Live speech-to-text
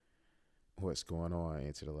What's going on?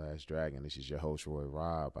 Into the Last Dragon. This is your host, Roy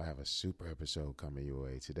Robb. I have a super episode coming your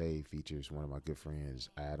way. Today features one of my good friends,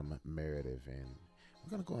 Adam Meredith, and we're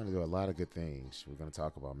going to go into a lot of good things. We're going to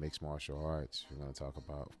talk about mixed martial arts. We're going to talk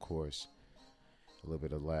about, of course, a little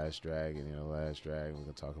bit of Last Dragon. In the Last Dragon, we're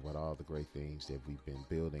going to talk about all the great things that we've been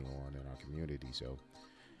building on in our community. So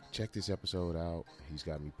check this episode out. He's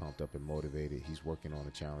got me pumped up and motivated. He's working on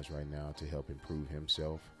a challenge right now to help improve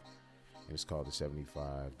himself. And it's called the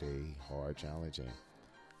 75-Day Hard Challenge, and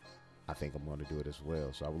I think I'm going to do it as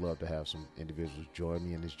well. So I would love to have some individuals join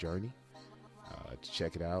me in this journey.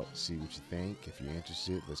 Check it out, see what you think. If you're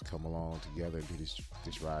interested, let's come along together and do this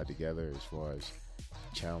ride together as far as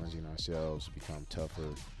challenging ourselves to become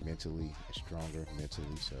tougher mentally and stronger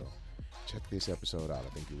mentally. So check this episode out. I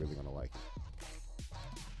think you're really going to like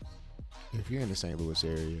it. If you're in the St. Louis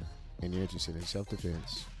area and you're interested in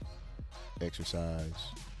self-defense,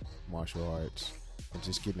 exercise, martial arts, and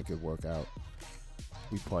just getting a good workout,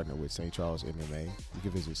 we partner with St. Charles MMA. You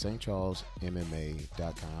can visit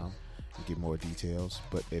stcharlesmma.com and get more details.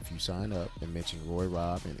 But if you sign up and mention Roy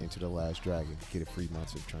Robb and Into the Last Dragon, get a free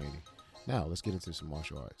month of training. Now, let's get into some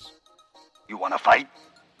martial arts. You want to fight?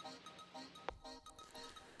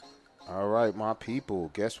 All right, my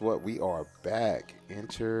people, guess what? We are back.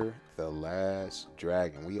 Enter the Last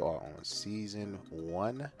Dragon. We are on season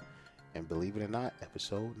 1. And believe it or not,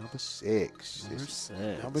 episode number 6.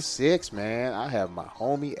 Number 6, man. I have my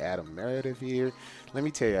homie Adam Meredith here. Let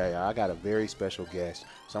me tell you, I got a very special guest.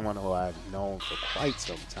 Someone who I've known for quite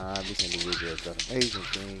some time. This individual has done amazing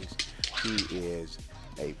things. He is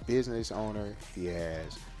a business owner. He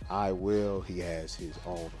has I Will. He has his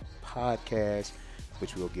own podcast,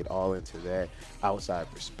 which we'll get all into that.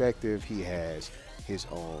 Outside Perspective. He has his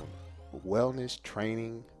own wellness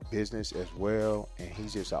training business as well, and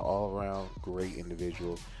he's just an all-around great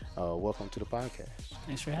individual. Welcome to the podcast.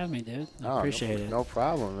 Thanks for having me, dude. I appreciate it. No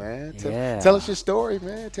problem, man. Yeah. Tell us your story,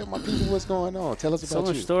 man. Tell my people what's going on. Tell us about so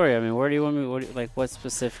much you. story. I mean, where do you want me? What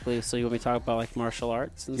specifically? So you want me to talk about like martial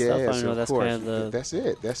arts and stuff? I so know of that's course. kind of the That's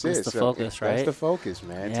it. the focus, right? That's the focus,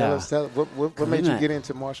 man. Yeah. Tell what made you get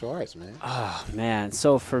into martial arts, man? Oh man.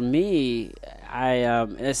 So for me, it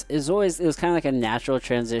was kind of like a natural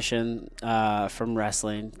transition from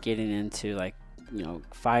wrestling, getting into like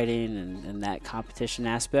fighting and that competition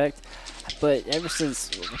aspect. But ever since,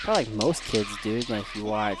 probably like most kids, dude, like you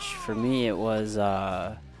watch, for me it was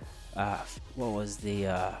what was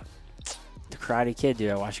the Karate Kid,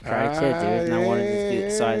 dude. I watched Karate Kid, dude, and I wanted to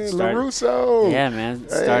do, so I started LaRusso. Yeah, man.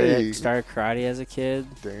 Started karate as a kid.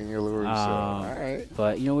 Daniel LaRusso. All right.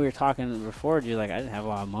 But we were talking before, dude, like I didn't have a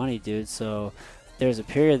lot of money, dude, so there's a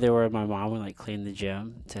period there where my mom would like clean the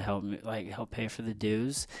gym to help me, like help pay for the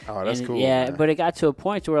dues. Oh, that's cool. Yeah, man. but it got to a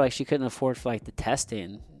point to where like she couldn't afford for like the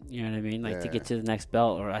testing. You know what I mean? Like to get to the next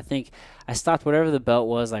belt, or I think I stopped whatever the belt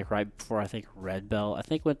was like right before I think red belt. I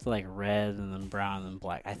think went to like red and then brown and then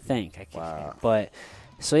black. I think. Wow. But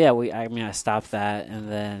so yeah, I stopped that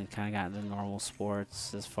and then kind of got into normal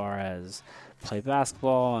sports as far as play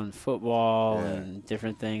basketball and football and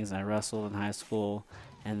different things. And I wrestled in high school.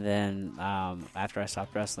 And then after I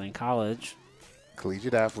stopped wrestling in college,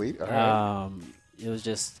 collegiate athlete. All right. It was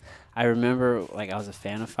just, I remember like I was a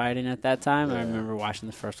fan of fighting at that time. Yeah. I remember watching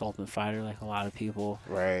the first Ultimate Fighter, like a lot of people.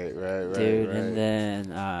 Right. Dude, right. and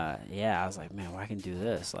then I was like, man, well, I can do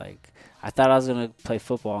this. Like, I thought I was gonna play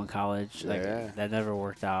football in college. Like that never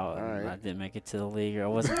worked out. And I didn't make it to the league, or I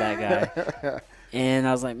wasn't that guy. And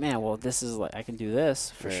I was like, man, well, this is like I can do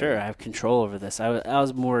this for sure. I have control over this. I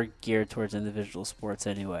was more geared towards individual sports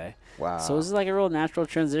anyway. Wow. So it was like a real natural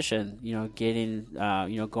transition, getting,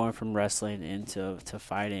 going from wrestling into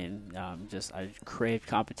fighting. I craved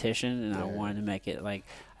competition, and I wanted to make it like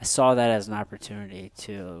I saw that as an opportunity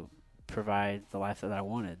to provide the life that I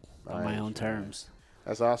wanted on my own terms.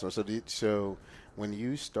 That's awesome. So when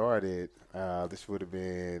you started, this would have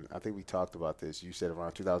been, I think we talked about this. You said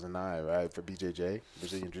around 2009, right, for BJJ,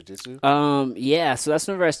 Brazilian Jiu-Jitsu? Yeah, so that's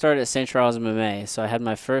whenever I started at St. Charles MMA. So I had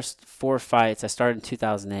my first 4 fights. I started in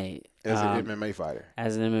 2008. As an MMA fighter?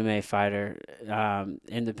 As an MMA fighter,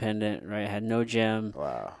 independent, right? I had no gym.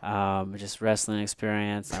 Wow. Just wrestling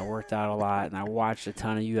experience. I worked out a lot, and I watched a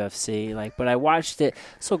ton of UFC. But I watched it.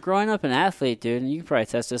 So growing up an athlete, dude, and you can probably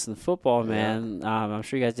test this in football, man. I'm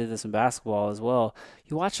sure you guys did this in basketball as well.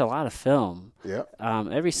 You watch a lot of film. Yeah.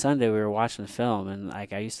 Every Sunday we were watching film, and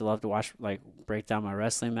like I used to love to watch, like break down my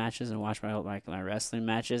wrestling matches and watch my wrestling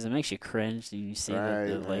matches. It makes you cringe. You see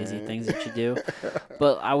the lazy things that you do.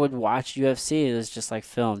 But I would watch UFC. It was just like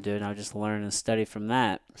film, dude. And I would just learn and study from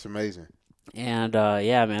that. It's amazing. And,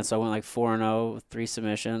 man, so I went like 4-0 with 3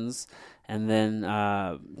 submissions. And then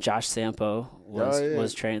Josh Sampo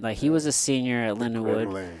was trained. Like, he was a senior at Lindenwood.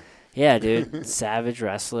 Gremlin. Yeah, dude, savage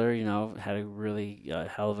wrestler. Had a really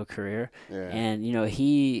hell of a career. Yeah. And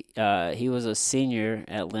he was a senior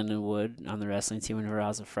at Lindenwood on the wrestling team whenever I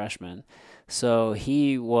was a freshman. So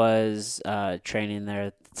he was training there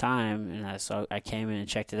at the time, and I came in and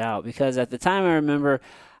checked it out because at the time I remember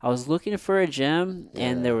I was looking for a gym,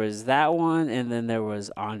 and there was that one, and then there was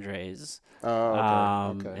Andre's.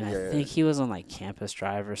 Oh, okay. And I think he was on like Campus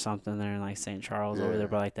Drive or something there in like St. Charles over there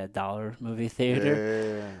by like that Dollar movie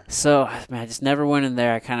theater. Yeah. So, man, I just never went in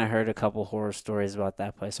there. I kind of heard a couple horror stories about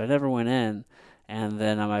that place. So I never went in. And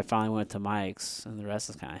then I finally went to Mike's, and the rest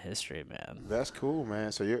is kind of history, man. That's cool,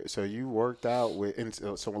 man. So you worked out with,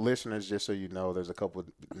 and so listeners, just so you know, there's a couple of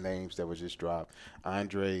names that was just dropped.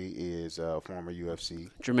 Andre is former UFC.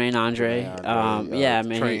 Jermaine Andre. Yeah,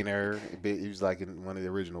 man. Trainer. He was like one of the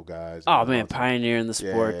original guys. Oh, man, pioneer in the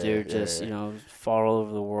sport, dude. Just, fought all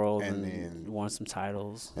over the world and then won some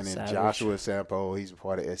titles. And then Savage. Joshua Sampo, he's a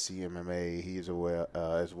part of SCMMA. He is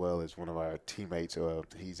as well as one of our teammates.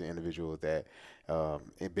 He's an individual that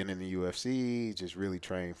been in the UFC, just really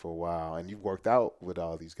trained for a while, and you've worked out with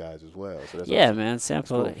all these guys as well. So that's man,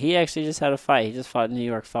 Sampo. Cool. He actually just had a fight. He just fought in New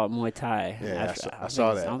York, fought Muay Thai. Yeah, I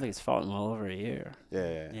saw that. I don't think he's fought in well over a year.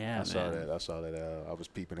 Yeah, I saw that. I was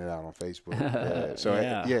peeping it out on Facebook.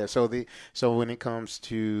 So when it comes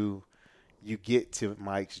to you get to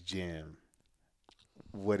Mike's gym,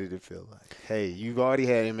 what did it feel like? Hey, you've already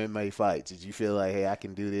had MMA fights. Did you feel like, hey, I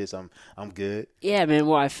can do this? I'm good. Yeah, man.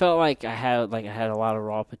 Well, I felt like I had a lot of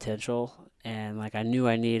raw potential, and like I knew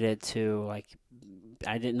I needed to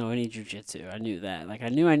I didn't know any jiu-jitsu. I knew that. Like I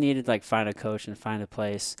knew I needed find a coach and find a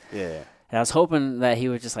place. Yeah. And I was hoping that he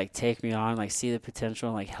would just take me on, see the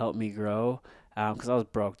potential, and help me grow. Because I was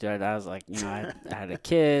broke, dude. I was I had a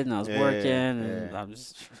kid and I was working, and I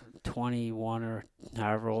was 21 or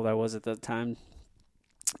however old I was at that time.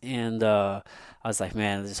 And I was like,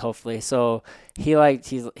 man, just hopefully. So he's like,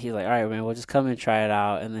 all right, man, we'll just come and try it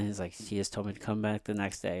out. And then he just told me to come back the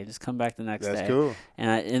next day. Just come back the next day. That's cool.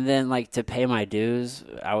 And then to pay my dues,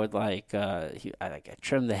 I would I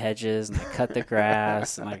trim the hedges and I cut the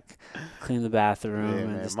grass and clean the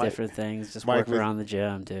bathroom and just different things. Just work around the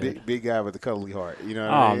gym, dude. Big guy with a cuddly heart, you know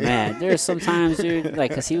what I mean? Man, there's sometimes, dude,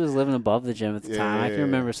 because he was living above the gym at the time. I can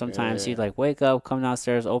remember sometimes he'd wake up, come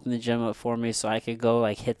downstairs, open the gym up for me so I could go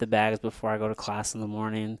hit the bags before I go to class in the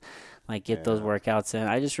morning, get those workouts in.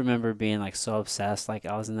 I just remember being so obsessed. I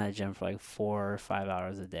was in that gym for 4 or 5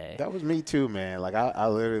 hours a day. That was me too, man. I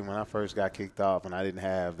literally, when I first got kicked off and I didn't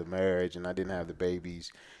have the marriage and I didn't have the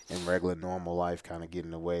babies and regular normal life kind of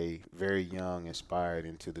getting away, very young, inspired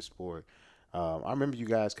into the sport. I remember you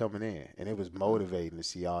guys coming in, and it was motivating to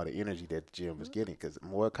see all the energy that the gym was getting, because the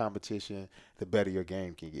more competition, the better your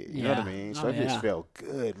game can get. You know what I mean? So it just felt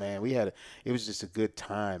good, man. It was just a good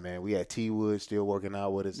time, man. We had T. Wood still working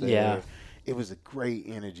out with us there. Yeah. It was a great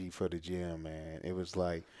energy for the gym, man. It was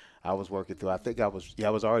I was working through. I think I was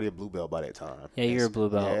already a blue belt by that time. Yeah, you're a blue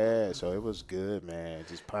belt. Yeah, so it was good, man.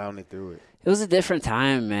 Just pounding through it. It was a different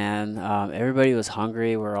time, man. Everybody was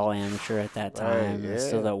hungry. We're all amateur at that time. Right, yeah.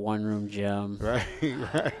 Still that one-room gym.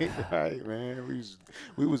 Right, man.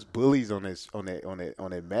 We was bullies on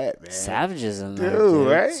that mat, man. Savages in there,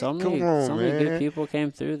 dude. Right? So many good people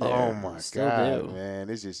came through there. Oh my Still God, do. man.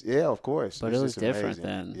 It's just of course. But it was different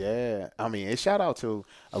then. Yeah, I mean, and shout out to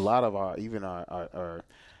a lot of our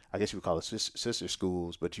I guess you would call it sister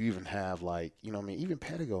schools, but you even have even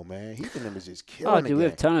Pedigo, man. Heath and them is just killing it. Dude, we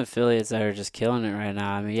have a ton of affiliates that are just killing it right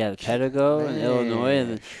now. I mean, the Pedigo in Illinois.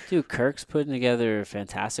 And dude, Kirk's putting together a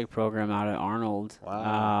fantastic program out at Arnold.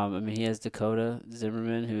 Wow. I mean, he has Dakota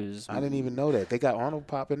Zimmerman, who's... I didn't even know that. They got Arnold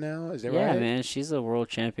popping now? Is that right? Yeah, man. She's a world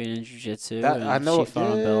champion in jiu-jitsu. I know. She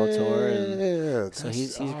fought on Bellator. And so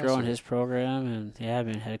he's growing his program.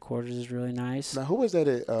 And, headquarters is really nice. Now, who is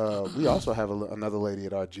that? We also have another lady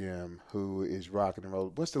at our gym who is rocking and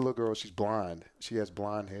rolling. What's the little girl? She's blonde. She has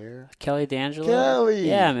blonde hair. Kelly D'Angelo. Kelly.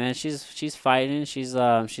 Yeah, man. She's fighting. She's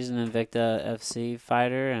an Invicta FC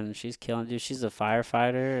fighter, and she's killing. Dude, she's a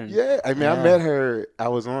firefighter. And, I met her. I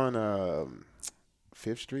was on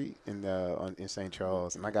 5th Street in St.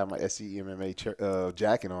 Charles, and I got my SCMMA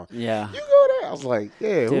jacket on. Yeah. You go there? I was like,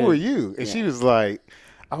 yeah. Dude, who are you? And she was like.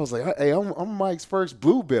 I was like, hey, I'm Mike's first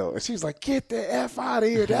blue belt. And she was like, get the F out of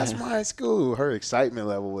here. That's my school. Her excitement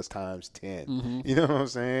level was times 10. Mm-hmm. You know what I'm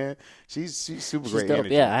saying? She's super great dope.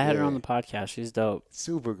 energy. Yeah, I had her on the podcast. She's dope.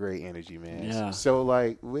 Super great energy, man. Yeah. So,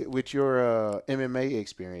 with your MMA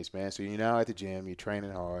experience, man, so you're now at the gym. You're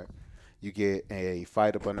training hard. You get a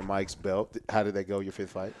fight up under Mike's belt. How did that go, your 5th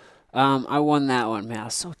fight? I won that one, man. I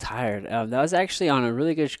was so tired. That was actually on a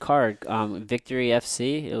really good card. Victory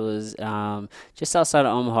FC. It was just outside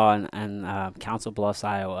of Omaha and Council Bluffs,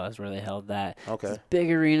 Iowa, is where they held that. It's Okay. this big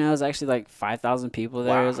arena. It was actually like 5,000 people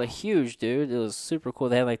there. It was like Wow. huge, dude. It was super cool.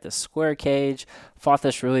 They had like the square cage. Fought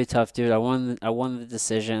this really tough dude. I won the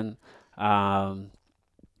decision. Um,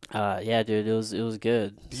 yeah, dude. It was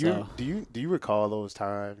good. So. Do you recall those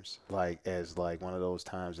times like as like one of those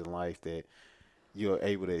times in life that you're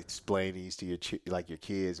able to explain these to like your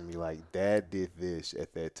kids and be like, Dad did this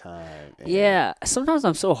at that time, and Yeah, sometimes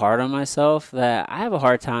I'm so hard on myself that I have a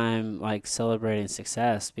hard time like celebrating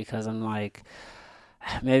success because I'm like,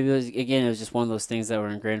 maybe it was just one of those things that were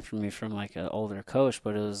ingrained for me from like an older coach,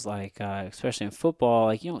 but it was like, especially in football,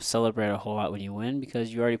 like you don't celebrate a whole lot when you win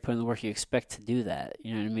because you already put in the work. You expect to do that,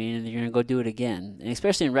 you know what I mean? And you're gonna go do it again, and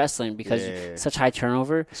especially in wrestling because yeah. such high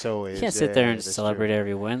turnover, So you is can't sit there yeah, and just that's true. celebrate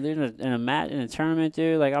every win. In a match in a tournament,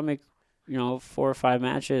 dude, like I'll make 4 or 5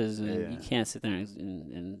 matches, and you Yeah. can't sit there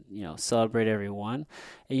and celebrate every one.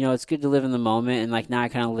 And, it's good to live in the moment, and like now I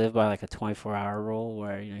kind of live by like a 24-hour rule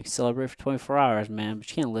where you celebrate for 24 hours, man, but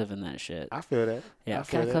you can't live in that shit. I feel that. Yeah, I can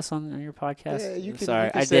feel I that. cuss on your podcast? Yeah, you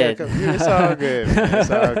Sorry, can I say did. yeah, it's all good, man.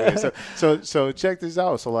 It's all good. So check this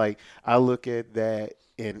out. So like I look at that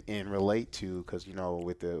and relate to because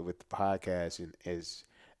with the podcast and as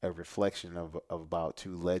a reflection of about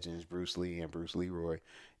two legends, Bruce Lee and Bruce Leroy.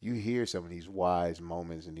 You hear some of these wise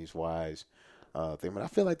moments and these wise things, but I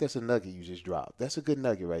feel like that's a nugget you just dropped. That's a good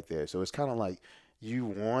nugget right there. So it's kind of like you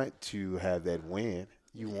want to have that win.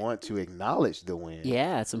 You want to acknowledge the win.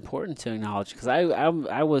 Yeah, it's important to acknowledge because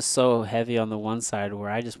I was so heavy on the one side where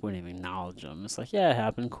I just wouldn't even acknowledge them. It's like, yeah, it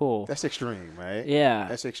happened, cool. That's extreme, right? Yeah,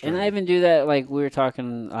 That's and I extreme. even do that like we were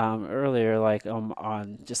talking earlier, like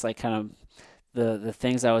on just like kind of the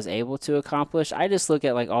things I was able to accomplish. I just look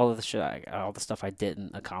at like all of the shit, all the stuff I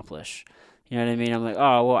didn't accomplish. You know what I mean? I'm like,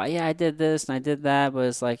 oh well, yeah, I did this and I did that, but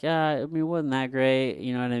it's like, yeah, I mean, it wasn't that great.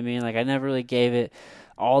 You know what I mean? Like I never really gave it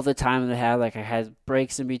all the time that I had. Like I had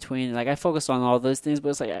breaks in between. Like I focused on all those things, but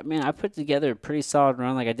it's like, man, I put together a pretty solid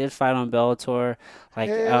run. Like I did fight on Bellator. Like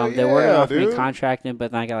Hell they were gonna yeah, offer me dude. contracting,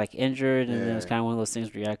 but then I got like injured, and then it was Yeah, kind of one of those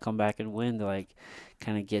things where you gotta come back and win to like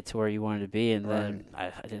kind of get to where you wanted to be. And right, then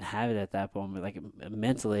I didn't have it at that moment. Like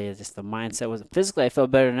mentally, it's just the mindset wasn't. Physically, I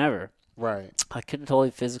felt better than ever. right. I couldn't totally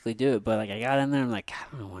physically do it, but like I got in there, I'm like,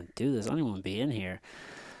 I don't want to do this. I don't even want to be in here.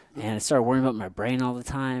 And I started worrying about my brain all the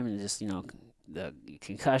time, and just the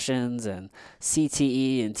concussions and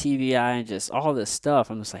CTE and TBI and just all this stuff.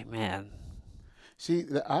 I'm just like, man, See,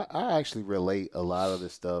 I actually relate a lot of the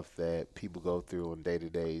stuff that people go through on day to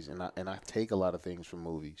days, and I take a lot of things from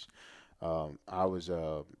movies. I was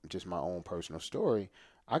just my own personal story.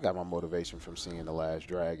 I got my motivation from seeing The Last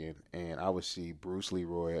Dragon, and I would see Bruce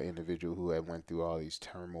Leroy, an individual who had went through all these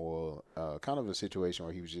turmoil, kind of a situation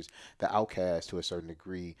where he was just the outcast to a certain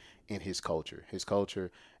degree in his culture. His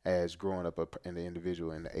culture, as growing up in the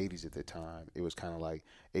individual in the 80s at the time, it was kind of like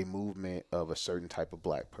a movement of a certain type of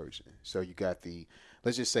black person. So you got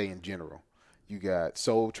let's just say in general, you got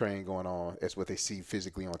Soul Train going on. That's what they see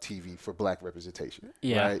physically on TV for black representation,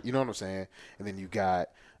 yeah, right? You know what I'm saying? And then you got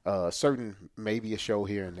certain, maybe a show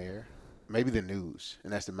here and there, maybe the news,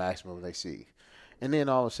 and that's the maximum they see. And then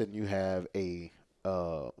all of a sudden you have a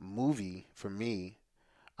movie. For me,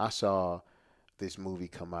 I saw this movie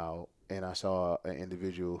come out, and I saw an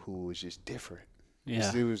individual who was just different. yeah,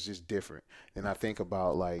 It was just different. And I think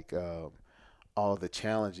about like all the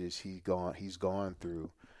challenges he's gone through,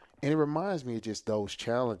 and it reminds me of just those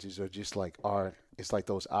challenges are just like art. It's like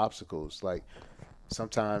those obstacles. Like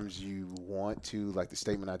sometimes you want to, like the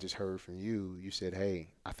statement I just heard from you. You said, "Hey,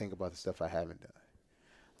 I think about the stuff I haven't done."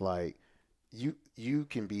 Like you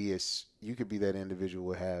could be that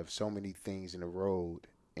individual who have so many things in the road,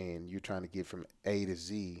 and you're trying to get from A to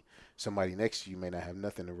Z. Somebody next to you may not have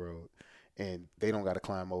nothing in the road, and they don't got to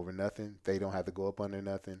climb over nothing. They don't have to go up under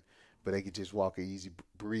nothing, but they could just walk a easy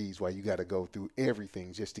breeze while you got to go through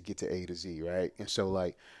everything just to get to A to Z, right? And so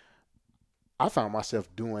like I found myself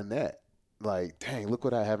doing that. Like, dang, look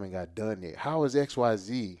what I haven't got done yet. How is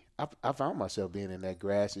XYZ? I found myself being in that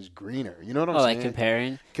grass is greener. You know what I'm oh, like saying?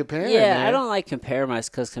 comparing. Comparing, Yeah, I man. don't like compare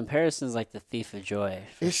myself because comparison is like the thief of joy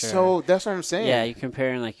for It's sure. so that's what I'm saying. Yeah, you're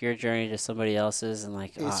comparing like your journey to somebody else's, and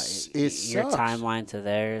like It your sucks. timeline to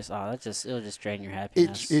theirs. Oh, it'll just drain your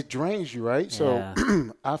happiness. It drains you, right? Yeah.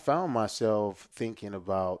 So I found myself thinking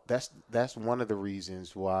about that's one of the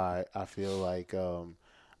reasons why I feel like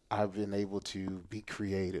I've been able to be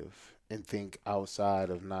creative and think outside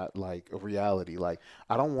of not like a reality. Like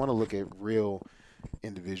I don't want to look at real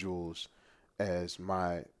individuals as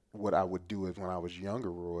my what I would do is when I was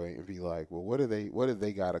younger, Roy, and be like, well, what have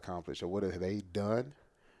they got accomplished, or what have they done?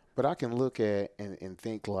 But I can look at and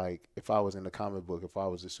think like if I was in the comic book, if I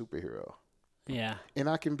was a superhero, Yeah. and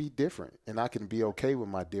I can be different, and I can be okay with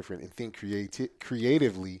my different, and think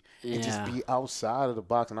creatively, and just Yeah. be outside of the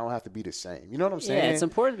box, and I don't have to be the same. You know what I'm Yeah, saying? it's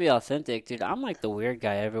important to be authentic, dude. I'm like the weird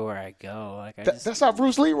guy everywhere I go. Like That's how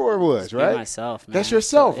Bruce Leroy was, just be right? myself, man. That's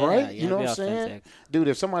yourself, So, yeah, right? you You know gotta what I'm be saying, authentic. dude?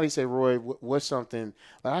 If somebody say, Roy, what's something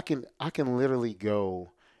like I can literally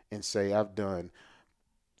go and say I've done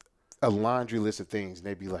a laundry list of things, and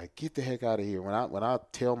they'd be like, "Get the heck out of here!" When I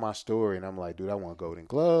tell my story, and I'm like, "Dude, I won Golden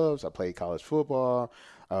Gloves. I played college football.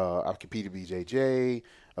 I've competed BJJ,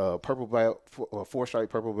 purple belt, four stripe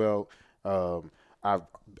purple belt. I've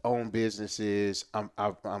owned businesses.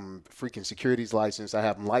 I'm freaking securities licensed. I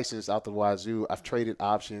have them licensed out the wazoo. I've traded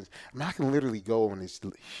options. I mean, I can literally go on this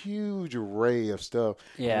huge array of stuff.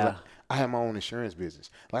 Yeah. Like, I have my own insurance business.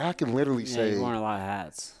 Like I can literally Yeah, say you're wearing a lot of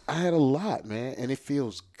hats. I had a lot, man, and it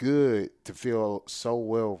feels good to feel so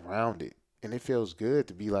well rounded. And it feels good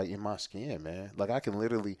to be like in my skin, man. Like I can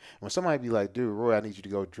literally, when somebody be like, "Dude, Roy, I need you to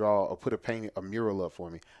go draw or put a mural up for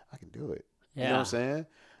me," I can do it. Yeah. You know what I'm saying?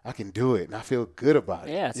 I can do it, and I feel good about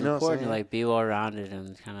it. Yeah, it's you know important what to I'm saying? like be well rounded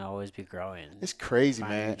and kind of always be growing. It's crazy,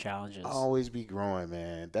 finding new man. challenges. Always be growing,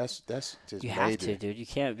 man. That's just You have major. to, dude. You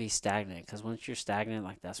can't be stagnant because once you're stagnant,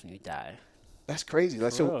 like that's when you die. That's crazy.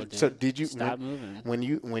 Like For real, so dude. did you Stop moving? when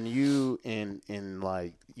you in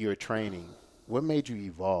like your training, what made you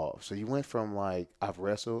evolve? So you went from like I've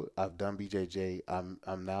wrestled, I've done BJJ,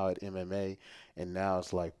 I'm now at MMA, and now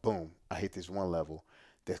it's like boom, I hit this one level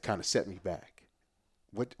that kind of set me back.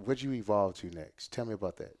 What'd you evolve to next? Tell me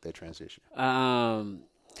about that transition.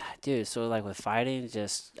 Dude, so like with fighting,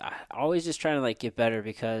 just I always just trying to like get better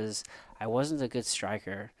because I wasn't a good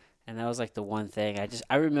striker, and that was like the one thing.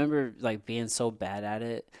 I remember like being so bad at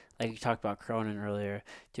it. Like you talked about Cronin earlier,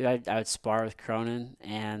 dude. I would spar with Cronin,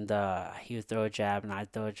 and he would throw a jab, and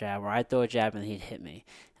I'd throw a jab, or I'd throw a jab, and he'd hit me.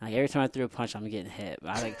 And like every time I threw a punch, I'm getting hit.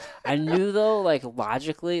 But I knew though, like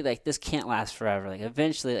logically, like this can't last forever. Like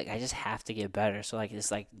eventually, like I just have to get better. So like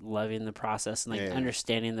it's like loving the process and like Yeah.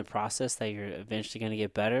 understanding the process that you're eventually gonna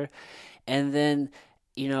get better, and then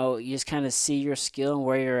you know, you just kind of see your skill and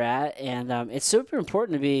where you're at. And it's super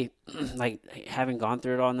important to be, like, having gone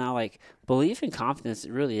through it all now, like, belief and confidence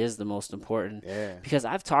really is the most important. Yeah. Because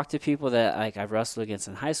I've talked to people that, like, I've wrestled against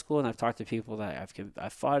in high school, and I've talked to people that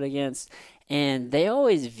I've fought against, and they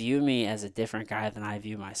always view me as a different guy than I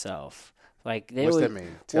view myself. Like, they What's always, that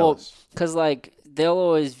mean? Tell us. because, like, they'll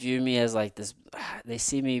always view me as, like, this, they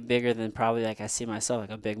see me bigger than probably, like, I see myself, like,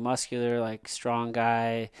 a big, muscular, like, strong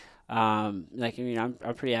guy. Like, I mean, I'm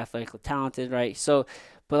pretty athletically talented, right? So,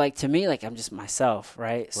 but like to me, like I'm just myself,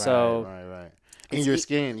 right? So, Right. In your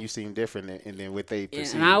skin, you seem different, and then what they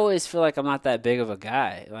perceive. and I always feel like I'm not that big of a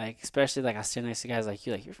guy, like especially like I stand next to guys like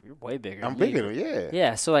you, like you're way bigger. I'm than me. bigger, yeah.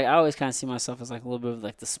 Yeah, so like I always kind of see myself as like a little bit of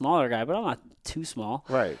like the smaller guy, but I'm not too small.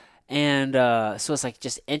 Right. And so it's like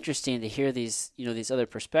just interesting to hear these, you know, these other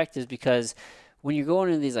perspectives because when you're going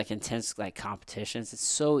into these like intense like competitions, it's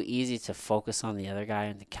so easy to focus on the other guy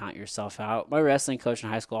and to count yourself out. My wrestling coach in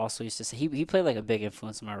high school also used to say he played like a big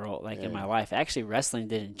influence in my role, like in my life. Actually, wrestling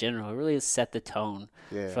did in general. It really set the tone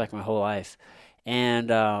for like my whole life. And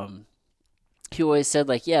he always said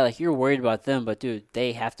like, yeah, like you're worried about them, but dude,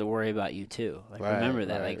 they have to worry about you too. Like remember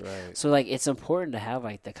that. Like so like it's important to have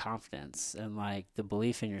like the confidence and like the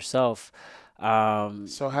belief in yourself.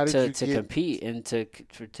 So how did to compete and to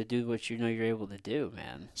do what you know you're able to do,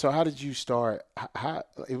 man. So how did you start? How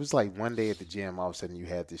it was like one day at the gym, all of a sudden you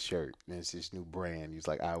had this shirt and it's this new brand. You was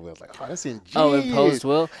like, I will. Like, oh, that's ingenious. Oh, Imposed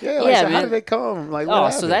Will. Yeah, like, yeah, so man. how did they come? Like,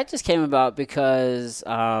 oh, so that just came about because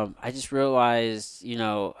I just realized, you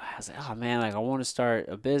know, I was like, oh man, like I want to start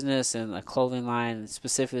a business and a clothing line. And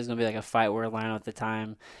specifically, it's gonna be like a fight wear line at the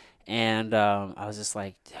time, and I was just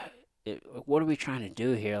like. What are we trying to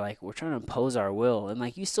do here? Like, we're trying to impose our will. And,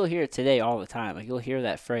 like, you still hear it today all the time. Like, you'll hear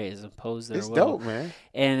that phrase, impose their will. It's dope, man.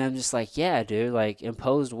 And I'm just like, yeah, dude, like,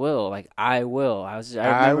 imposed will. Like, I will. I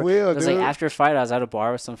will, it was dude. like, after a fight, I was at a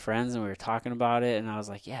bar with some friends, and we were talking about it. And I was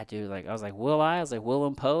like, yeah, dude. Like, I was like, will I? I was like, will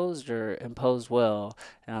imposed or imposed will?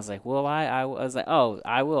 And I was like, will I was like, oh,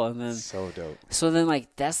 I will. And then. So dope. So then,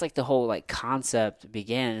 like, that's, like, the whole, like, concept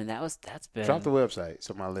began. And that's been. Drop the website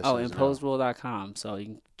so my listeners Oh, imposedwill.com. So you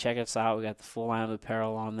can check us out. We got the full line of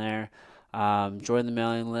apparel on there. Join the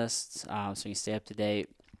mailing list so you can stay up to date.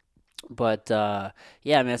 But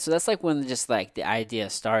yeah, man. So that's like when just like the idea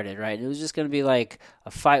started, right? It was just gonna be like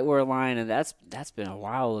a fight wear line, and that's been a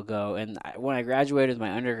while ago. And when I graduated with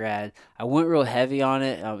my undergrad, I went real heavy on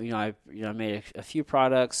it. I made a few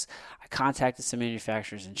products. I contacted some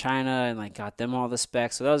manufacturers in China and like got them all the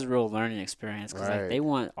specs. So that was a real learning experience because like Right. they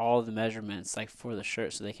want all the measurements like for the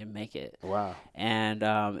shirt so they can make it. Wow. And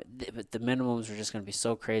but the minimums were just going to be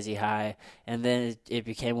so crazy high. And then it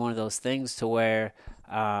became one of those things to where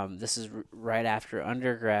this is right after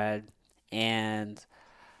undergrad, and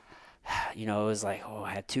it was like, oh,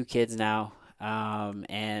 I had two kids now, and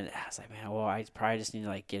I was like, man, well, I probably just need to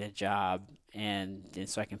like get a job, and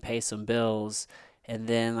so I can pay some bills. And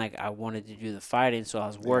then like I wanted to do the fighting, so I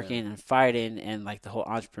was Yeah. working and fighting, and like the whole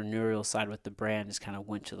entrepreneurial side with the brand just kind of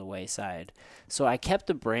went to the wayside. So I kept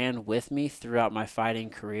the brand with me throughout my fighting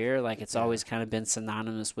career. Like it's Yeah. always kind of been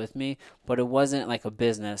synonymous with me, but it wasn't like a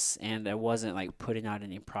business, and I wasn't like putting out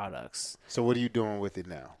any products. So what are you doing with it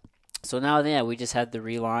now? So now, yeah, we just had the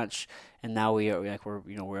relaunch, and now we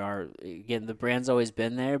are again. The brand's always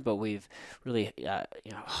been there, but we've really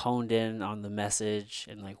honed in on the message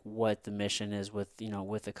and like what the mission is with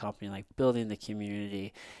the company, like building the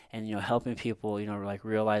community, and helping people like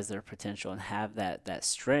realize their potential and have that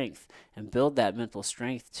strength and build that mental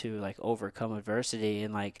strength to like overcome adversity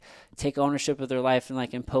and like take ownership of their life and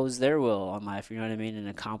like impose their will on life. You know what I mean, and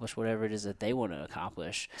accomplish whatever it is that they want to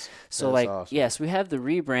accomplish. So That's like awesome. yes, we have the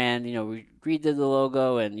rebrand. We redid the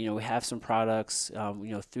logo, and we have some products.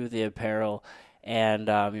 Through the apparel, and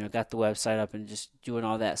got the website up and just doing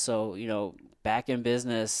all that. So back in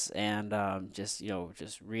business, and just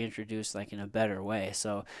reintroduced like in a better way.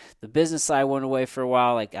 So the business side went away for a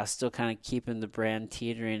while. Like I was still kind of keeping the brand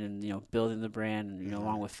teetering and building the brand and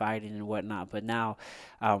along with fighting and whatnot. But now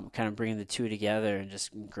kind of bringing the two together and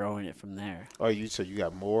just growing it from there. Oh, so you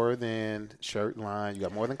got more than shirt line, you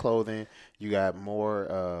got more than clothing, you got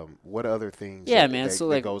more. What other things? Yeah, that, man. that, So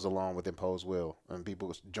that like goes along with Impose Will and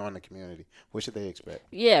people join the community. What should they expect?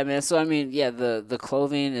 yeah, man. So I mean, yeah, the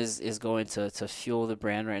clothing is going to fuel the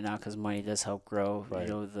brand right now because money does help grow. Right.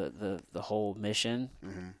 The whole mission.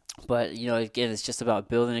 Mm-hmm. But again, it's just about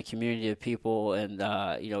building a community of people and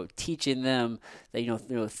teaching them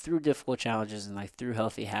that through difficult challenges and like through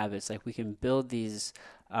healthy habits, like we can build these.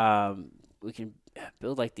 We can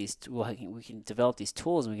build like these. We can develop these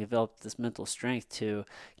tools, and we can develop this mental strength to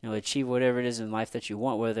achieve whatever it is in life that you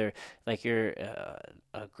want. Whether like you're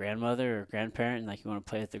a grandmother or grandparent, and like you want to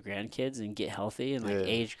play with the grandkids and get healthy and like Yeah.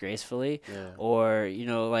 age gracefully, Yeah. or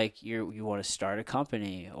like you want to start a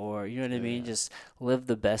company, or you know what I mean, Yeah. just live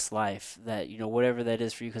the best life that whatever that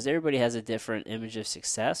is for you, because everybody has a different image of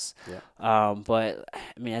success. But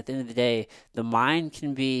I mean, at the end of the day, the mind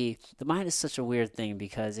is such a weird thing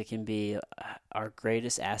because it can be our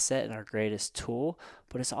greatest asset and our greatest tool,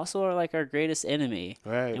 but it's also our greatest enemy.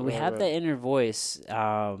 Right. And we have that inner voice.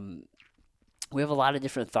 We have a lot of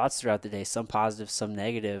different thoughts throughout the day, some positive, some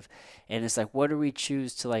negative, and it's like, what do we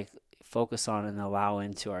choose to like focus on and allow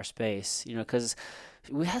into our space? Because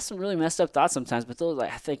we have some really messed up thoughts sometimes, but those,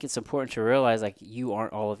 like, I think it's important to realize like you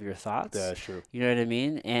aren't all of your thoughts. That's true. You know what I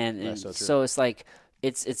mean? And That's so true. so it's like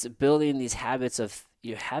it's building these habits of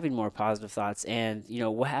having more positive thoughts, and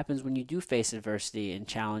what happens when you do face adversity and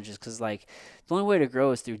challenges, because like the only way to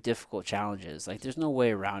grow is through difficult challenges. Like there's no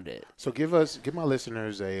way around it. So give my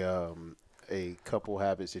listeners a couple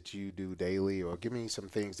habits that you do daily, or give me some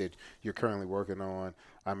things that you're currently working on.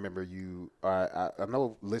 I remember I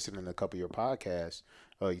know listening to a couple of your podcasts,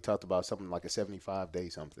 you talked about something like a 75-day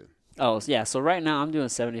something. Oh yeah, so right now I'm doing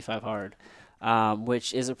 75 Hard,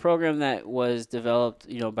 which is a program that was developed,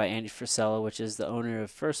 by Andy Frisella, which is the owner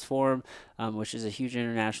of First Form, which is a huge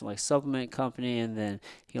international like supplement company, and then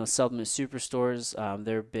Supplement Superstores.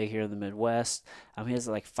 They're big here in the Midwest. He has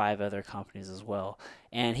like 5 other companies as well,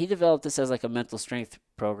 and he developed this as like a mental strength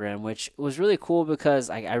program, which was really cool because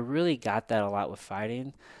I really got that a lot with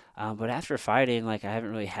fighting, but after fighting, like I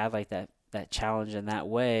haven't really had like that challenge in that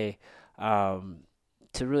way.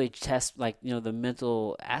 To really test like the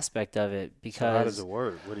mental aspect of it, because So how does it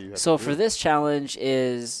work? What do you have so to for do? this challenge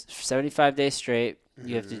is 75 days straight.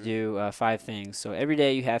 You have to do 5 things. So every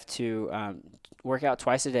day you have to work out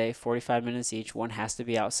twice a day, 45 minutes each. One has to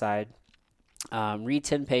be outside. Read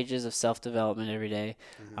 10 pages of self-development every day.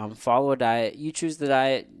 Follow a diet. You choose the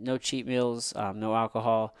diet. No cheat meals, no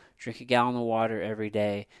alcohol. Drink a gallon of water every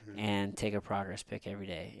day, and take a progress pic every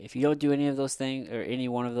day. If you don't do any of those things or any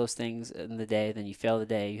one of those things in the day, then you fail the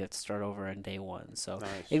day. You have to start over on day 1. So Nice.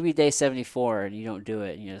 it'd be day 74, and you don't do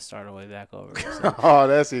it, and you have to start all the way back over. So, Oh,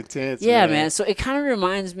 that's intense. yeah, man. So it kind of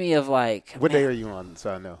reminds me of like, What man, day are you on?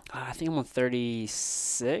 So I know. I think I'm on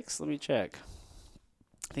 36. Let me check.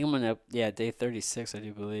 I think I'm on day 36, I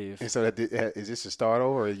do believe. And so is this a start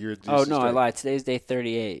over, or you're just Oh, no, I lied. Today's day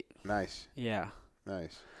 38. Nice. Yeah.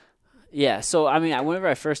 Nice. Yeah, so, I mean, whenever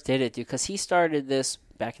I first did it, dude, because he started this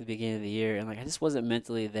back at the beginning of the year, and, like, I just wasn't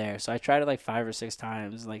mentally there. So I tried it, like, 5 or 6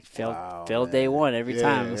 times, like, failed day one every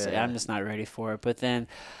time. I was like, I'm just not ready for it. But then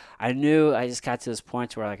I knew I just got to this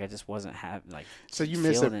point where, like, I just wasn't So you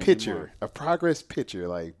miss a picture, a progress picture,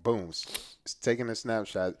 like, boom, taking a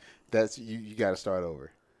snapshot. That's you got to start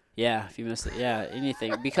over. Yeah, if you missed it,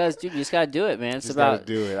 anything. Because, dude, you just got to do it, man. It's just about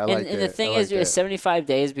do it. I like that. And the thing is, it's 75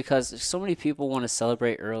 days because so many people want to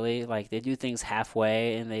celebrate early. Like, they do things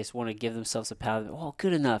halfway, and they just want to give themselves a pat. Oh,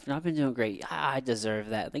 good enough. I've been doing great. I deserve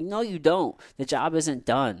that. Like, no, you don't. The job isn't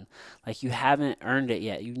done. Like, you haven't earned it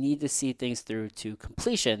yet. You need to see things through to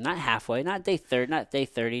completion, not halfway, not day 30, not day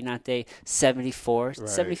 30, not day 74, right.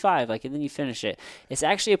 75. Like, and then you finish it. It's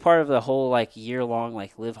actually a part of the whole, like, year-long,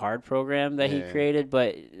 like, Live Hard program that he created,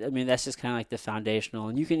 but I mean, that's just kind of like the foundational,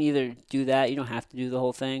 and you can either do that. You don't have to do the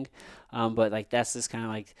whole thing, but like that's just kind of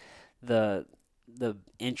like the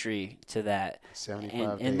entry to that.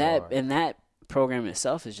 75 and that program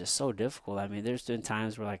itself is just so difficult. I mean, there's been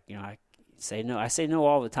times where like I say no. I say no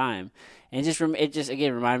all the time, and it just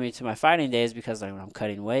again reminded me to my fighting days because like when I'm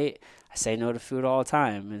cutting weight, I say no to food all the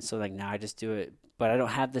time, and so like now I just do it. But I don't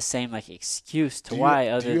have the same like excuse to why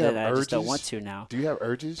other than I just don't want to now. Do you have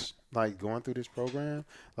urges? Like going through this program,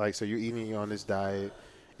 like so you're eating on this diet,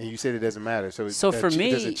 and you said it doesn't matter. So for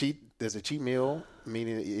me, there's a cheat meal,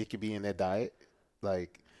 meaning it could be in that diet.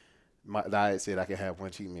 Like my diet said I can have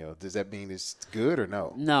one cheat meal. Does that mean it's good or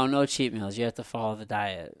no? No cheat meals. You have to follow the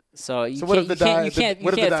diet. So what if the diet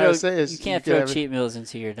says you can't throw cheat meals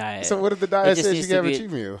into your diet? So what if the diet says you can have a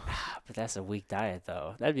cheat meal? But that's a weak diet,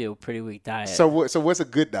 though. That'd be a pretty weak diet. So what's a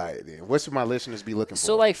good diet then? What should my listeners be looking for?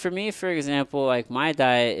 So like for me, for example, like my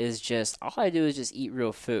diet is just all I do is just eat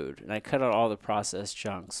real food, and I cut out all the processed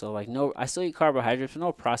junk. So like I still eat carbohydrates, but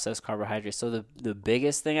no processed carbohydrates. So the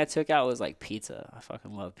biggest thing I took out was like pizza. I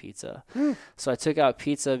fucking love pizza. So I took out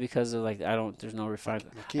pizza because of like there's no refined.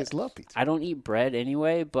 My kids love pizza. I don't eat bread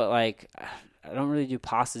anyway, but like I don't really do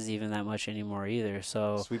pastas even that much anymore either.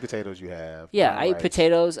 So sweet potatoes you have. Yeah, I eat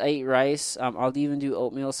potatoes. I eat rice. I'll even do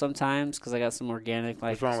oatmeal sometimes because I got some organic.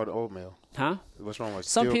 Like what's wrong with oatmeal? Huh? What's wrong with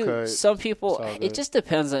some people? It just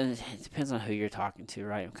depends on who you're talking to,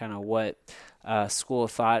 right? And kind of what school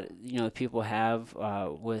of thought people have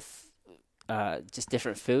with. Just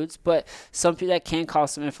different foods, but some people that can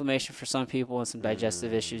cause some inflammation for some people and some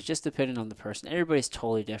digestive issues, just depending on the person. Everybody's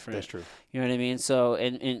totally different. That's true. You know what I mean? So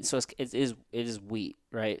and so it is wheat,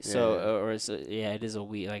 right? Yeah. So it is a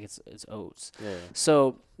wheat, like it's oats. Yeah.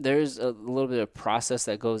 So there's a little bit of process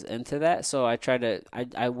that goes into that. So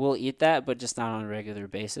I will eat that, but just not on a regular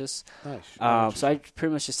basis. Nice. So I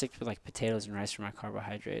pretty much just stick with like potatoes and rice for my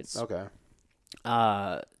carbohydrates. Okay.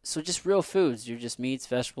 So just real foods. You're just meats,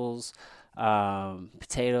 vegetables.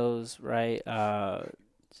 Potatoes, right?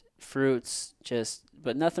 Fruits,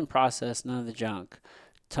 but nothing processed, none of the junk.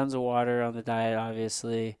 Tons of water on the diet,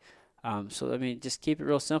 obviously. So I mean, just keep it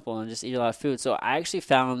real simple and just eat a lot of food. So I actually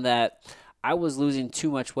found that I was losing too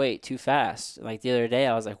much weight too fast. Like the other day,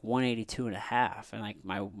 I was like 182.5, and like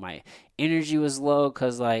my energy was low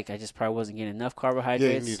because like I just probably wasn't getting enough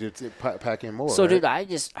carbohydrates. Yeah, you needed to pack in more. So, right? dude, I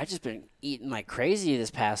just been eating like crazy this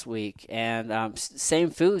past week, and same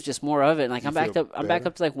foods, just more of it. And, like I'm back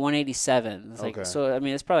up to like 187. It's like so. I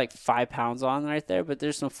mean, it's probably like 5 pounds on right there, but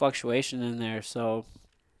there's some fluctuation in there. So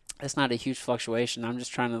it's not a huge fluctuation. I'm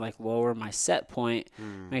just trying to like lower my set point,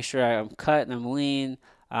 make sure I'm cut and I'm lean.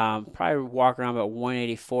 Probably walk around about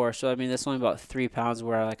 184. So I mean, that's only about 3 pounds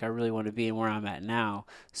where I really want to be and where I'm at now.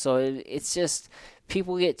 So it's just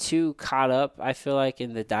people get too caught up, I feel like,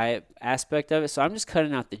 in the diet aspect of it. So I'm just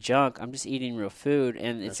cutting out the junk. I'm just eating real food,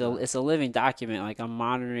 and it's a living document. Like I'm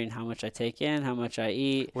monitoring how much I take in, how much I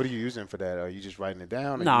eat. What are you using for that? Are you just writing it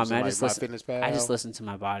down? No, man, I just listen to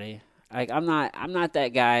my body. Like I'm not that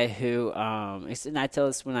guy who and I tell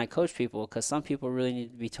this when I coach people, because some people really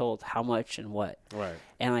need to be told how much and what. Right.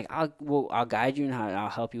 And like I'll guide you and I'll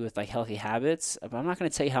help you with like healthy habits, but I'm not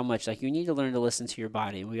going to tell you how much. Like you need to learn to listen to your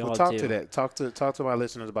body. And we all talk do. to that. Talk to my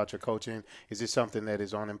listeners about your coaching. Is this something that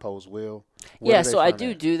is on Imposed Will? Yeah, so I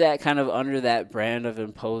do that kind of under that brand of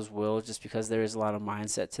Imposed Will, just because there is a lot of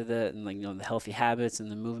mindset to that, and like the healthy habits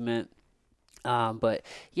and the movement. But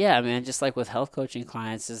yeah, man, just like with health coaching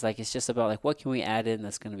clients, it's just about like what can we add in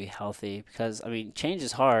that's going to be healthy, because I mean change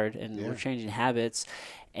is hard and we're changing habits,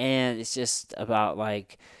 and it's just about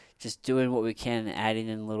like just doing what we can and adding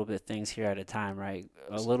in a little bit of things here at a time, right?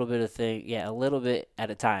 A little bit at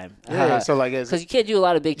a time. Yeah, so like because you can't do a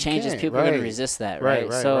lot of big changes, people are going to resist that,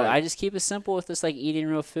 right? So I just keep it simple with this, like eating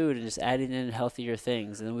real food and just adding in healthier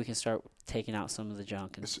things, and then we can start taking out some of the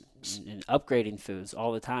junk and upgrading foods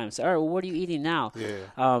all the time. So, all right, well, what are you eating now? Yeah.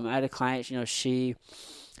 I had a client,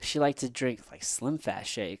 she liked to drink like Slim Fast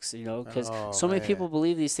shakes, because so many people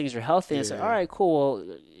believe these things are healthy. And it's like, all right, cool.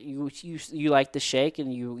 Well, you like the shake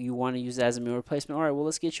and you want to use it as a meal replacement. All right, well,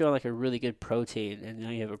 let's get you on like a really good protein, and now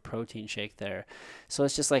you have a protein shake there. So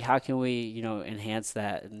it's just like, how can we, enhance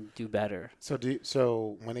that and do better?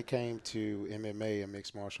 So when it came to MMA and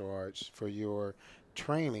mixed martial arts for your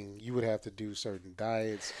training, you would have to do certain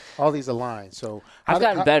diets, all these align. So I've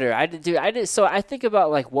gotten better. I did. So I think about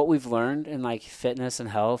like what we've learned in like fitness and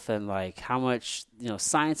health, and like how much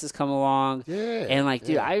science has come along. Yeah. And like,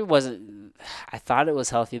 dude, I thought it was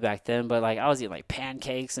healthy back then, but like I was eating like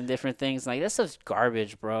pancakes and different things. Like that stuff's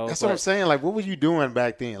garbage, bro. That's what I'm saying. Like, what were you doing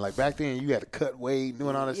back then? Like back then, you had to cut weight,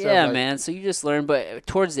 doing all this stuff. Yeah, man. So you just learn. But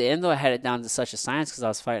towards the end, though, I had it down to such a science because I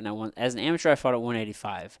was fighting as an amateur. I fought at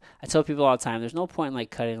 185. I tell people all the time, there's no point in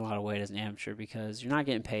like cutting a lot of weight as an amateur because you're not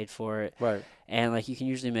getting paid for it. Right. And like you can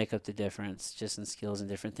usually make up the difference just in skills and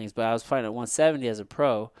different things. But I was fighting at 170 as a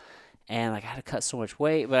pro. And like I had to cut so much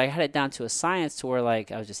weight, but I had it down to a science to where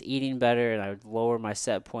like I was just eating better, and I would lower my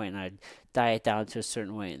set point, and I'd diet down to a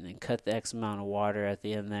certain weight, and then cut the X amount of water at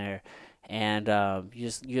the end there, and you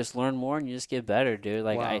just learn more and you just get better, dude.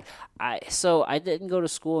 Like wow. I didn't go to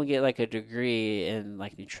school and get like a degree in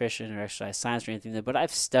like nutrition or exercise science or anything, but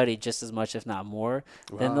I've studied just as much, if not more,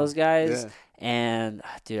 than those guys. Yeah. And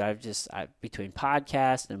dude, between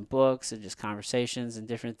podcasts and books and just conversations and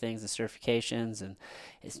different things and certifications, and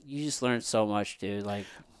you just learn so much, dude. Like,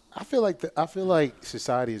 I feel like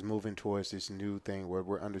society is moving towards this new thing where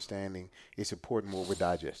we're understanding it's important what we're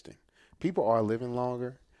digesting. People are living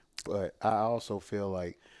longer, but I also feel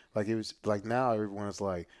like it was like now everyone's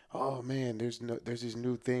like, oh man, there's this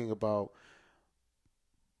new thing about.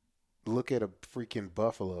 Look at a freaking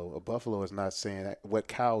buffalo. A buffalo is not saying what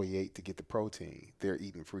cow he ate to get the protein. They're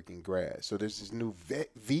eating freaking grass. So there's this new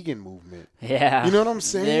vegan movement. Yeah. You know what I'm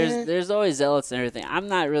saying? There's always zealots and everything. I'm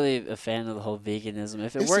not really a fan of the whole veganism.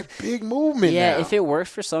 If it works, a big movement. Yeah, now. If it works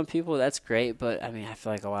for some people, that's great. But I mean, I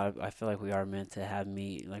feel like we are meant to have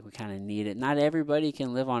meat. Like we kind of need it. Not everybody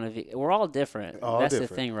can live on we're all different. That's the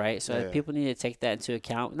thing, right? So people need to take that into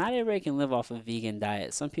account. Not everybody can live off a vegan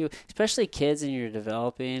diet. Some people, especially kids, and you're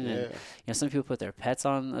developing, and some people put their pets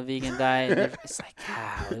on a vegan diet. It's like,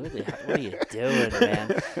 what are you doing,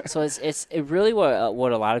 man? So it's really what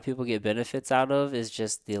a lot of people get benefits out of is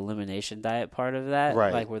just the elimination diet part of that,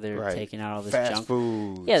 right? Like where they're taking out all this fast junk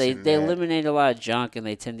foods. Yeah, they eliminate a lot of junk, and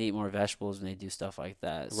they tend to eat more vegetables, and they do stuff like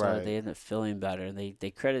that. So they end up feeling better, and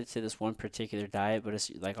they credit to this one particular diet, but it's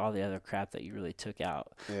like all the other crap that you really took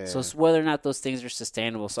out. Yeah. So it's whether or not those things are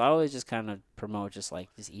sustainable. So I always just kind of promote just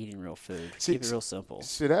eating real food. Keep it real simple.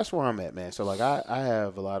 So that's where I'm at, man. So like I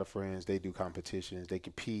have a lot of friends, they do competitions, they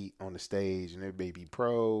compete on the stage, and they may be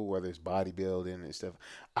pro, whether it's bodybuilding and stuff.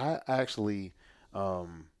 I actually I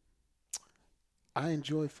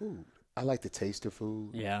enjoy food. I like the taste of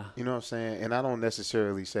food. Yeah. You know what I'm saying? And I don't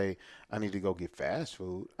necessarily say I need to go get fast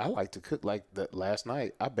food. I like to cook. Like last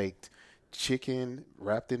night, I baked chicken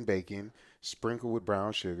wrapped in bacon, sprinkled with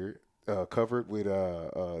brown sugar, covered with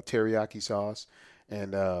teriyaki sauce.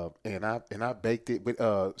 And I baked it with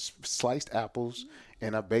sliced apples,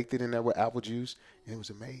 and I baked it in there with apple juice, and it was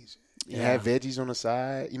amazing. It had veggies on the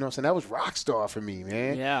side. You know what I'm saying? That was rock star for me,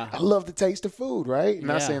 man. Yeah. I love the taste of food, right?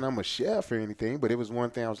 Not saying I'm a chef or anything, but it was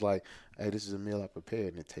one thing I was like, hey, this is a meal I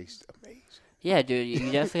prepared, and it tastes amazing. Yeah, dude,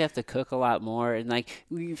 you definitely have to cook a lot more. And, like,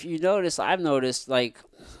 if you notice, I've noticed, like,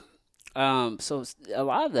 so a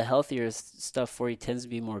lot of the healthier stuff for you tends to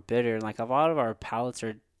be more bitter. And, like, a lot of our palates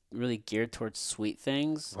are really geared towards sweet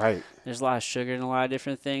things. Right. There's a lot of sugar in a lot of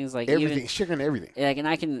different things. Like everything, sugar and everything. Like, and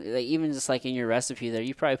I can, like, even just like in your recipe there,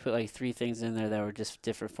 you probably put like 3 things in there that were just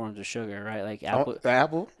different forms of sugar, right? Like apple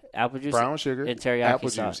juice, brown sugar, and teriyaki apple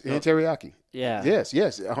sauce. Juice, and teriyaki. Yeah. Yes,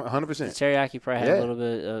 100%. The teriyaki probably had a little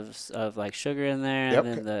bit of like sugar in there,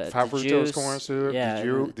 and then the juice, corn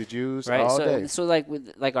syrup, the juice, right? all day. So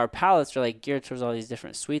like our palates are like geared towards all these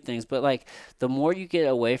different sweet things, but like the more you get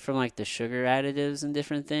away from like the sugar additives and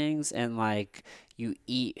different things, and like you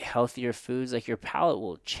eat healthier foods, like your palate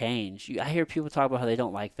will change. I hear people talk about how they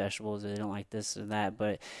don't like vegetables, or they don't like this and that,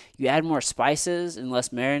 but you add more spices and less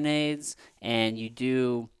marinades, and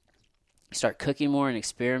you start cooking more and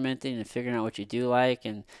experimenting and figuring out what you do like,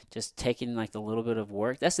 and just taking like the little bit of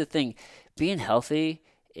work. That's the thing. Being healthy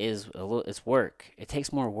is a little, it's work. It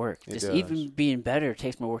takes more work. It Just does. even being better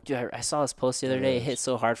takes more work. Dude, I saw this post the other day. It does. hit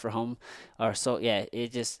so hard for home, or so yeah.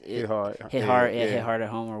 It just Hit hard. hit hard. Yeah, hit hard at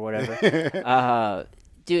home or whatever.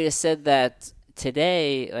 Dude, it said that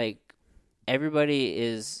today, like everybody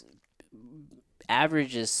is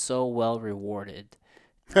average is so well rewarded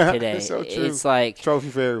today. That's so true. It's like Trophy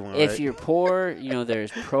for everyone, if right? you're poor,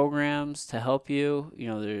 there's programs to help you.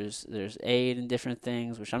 There's aid and different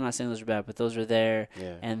things, which I'm not saying those are bad, but those are there.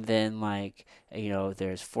 Yeah. And then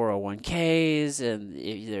there's 401ks and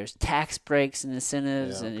there's tax breaks and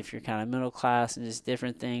incentives, Yeah. and if you're kind of middle class and just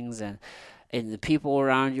different things, and the people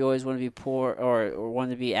around you always want to be poor or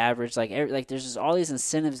want to be average. Like there's just all these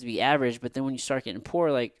incentives to be average, but then when you start getting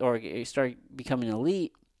poor, or you start becoming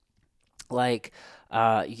elite, you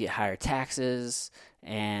get higher taxes,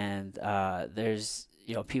 and there's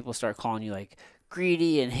people start calling you like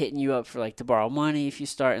greedy and hitting you up for to borrow money if you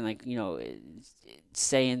start, and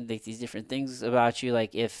saying these different things about you,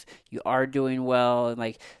 like if you are doing well,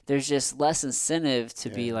 and there's just less incentive to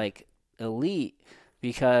be elite,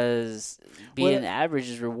 because being average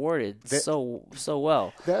is rewarded so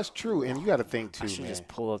well. That's true, and you got to think too, I should man. just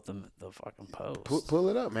pull up the fucking post. Pull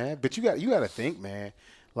it up, man. But you got to think, man.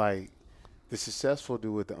 Like the successful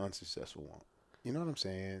do what the unsuccessful want. You know what I'm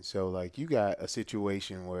saying? So you got a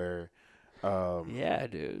situation where, yeah,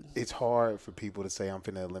 dude, it's hard for people to say I'm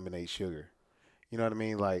finna eliminate sugar. You know what I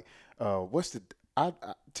mean?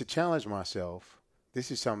 To challenge myself. This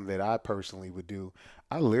is something that I personally would do.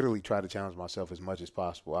 I literally try to challenge myself as much as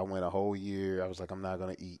possible. I went a whole year. I was like, I'm not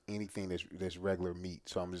going to eat anything that's regular meat.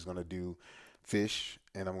 So I'm just going to do fish,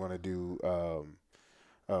 and I'm going to do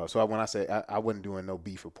when I say I wasn't doing no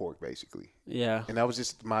beef or pork, basically. Yeah. And that was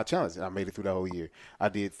just my challenge. And I made it through the whole year. I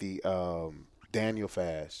did the Daniel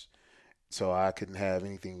fast. So I couldn't have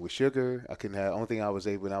anything with sugar. Only thing I was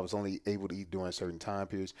only able to eat during certain time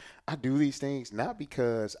periods. I do these things not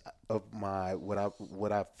because of what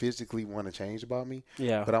I physically want to change about me,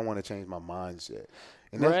 but I want to change my mindset.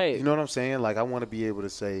 And right. You know what I'm saying? I want to be able to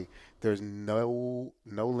say there's no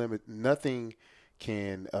limit, nothing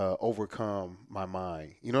can overcome my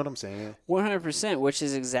mind. You know what I'm saying? 100%, which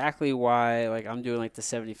is exactly why I'm doing the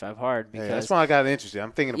 75 hard, because that's why I got interested.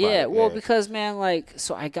 I'm thinking about it. Yeah, well, because man,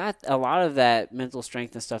 so I got a lot of that mental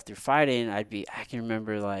strength and stuff through fighting. I can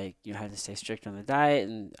remember having to stay strict on the diet,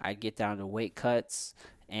 and I'd get down to weight cuts,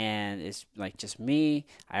 and it's just me.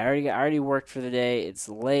 I already worked for the day. It's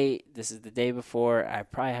late. This is the day before. I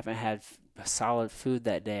probably haven't had solid food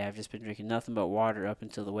that day. I've just been drinking nothing but water up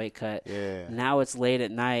until the weight cut. Yeah. Now it's late at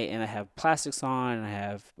night, and I have plastics on, and I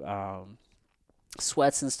have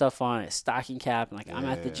sweats and stuff on, a stocking cap, and I'm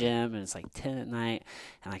at the gym, and it's 10 at night,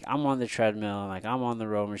 and I'm on the treadmill, and I'm on the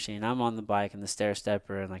row machine, I'm on the bike and the stair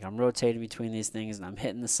stepper, and I'm rotating between these things, and I'm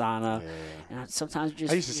hitting the sauna. And sometimes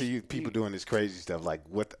I used to see people doing this crazy stuff.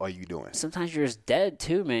 What are you doing? Sometimes you're just dead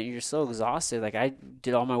too, man. You're so exhausted. I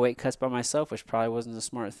did all my weight cuts by myself, which probably wasn't a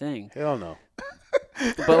smart thing. Hell no.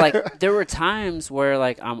 But there were times where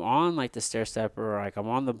I'm on the stair stepper, or I'm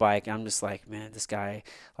on the bike, and I'm just man, this guy,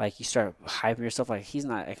 you start hyping yourself he's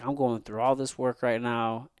not, I'm going through all this work right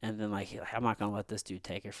now, and then I'm not gonna let this dude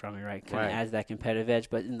take it from me, right? Kind of adds that competitive edge.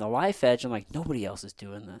 But in the life edge, I'm nobody else is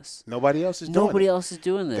doing this. Nobody else is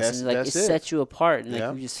doing this. And it sets you apart,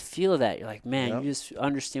 and you just feel that. You're man, you just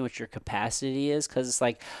understand what your capacity is, because it's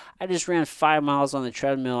I just ran 5 miles on the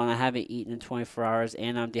treadmill, and I haven't eaten in 24 hours,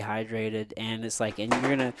 and I'm dehydrated, and it's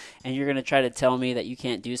and you're gonna try to tell me that you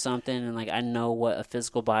can't do something, and I know what a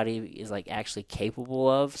physical body is actually capable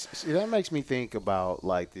of. See, that makes me think about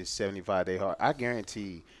this 75-day hard. I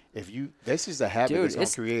guarantee this is a habit that's gonna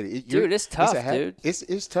create it. It's tough, dude.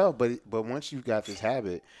 It's tough, but once you've got this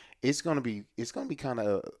habit, it's gonna be kind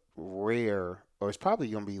of rare, or it's probably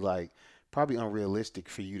gonna be probably unrealistic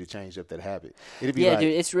for you to change up that habit. It'd be dude,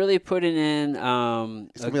 it's really putting in.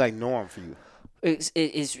 It's gonna be norm for you.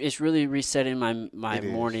 It's really resetting my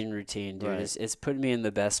morning routine, dude. Right. It's putting me in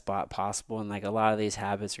the best spot possible, and a lot of these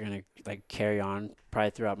habits are gonna carry on probably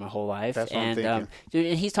throughout my whole life. That's what I'm thinking. Dude,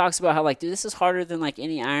 and he talks about how dude, this is harder than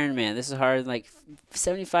any Ironman. This is harder than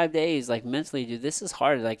 75 days. Mentally, dude, this is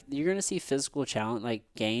hard. You're gonna see physical challenge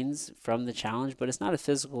gains from the challenge, but it's not a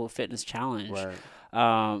physical fitness challenge. Right.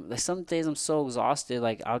 Some days I'm so exhausted,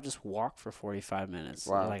 I'll just walk for 45 minutes.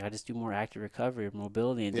 Wow. I just do more active recovery,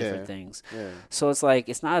 mobility, and different things. Yeah. So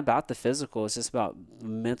it's not about the physical. It's just about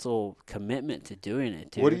mental commitment to doing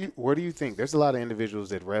it, dude. What do you think? There's a lot of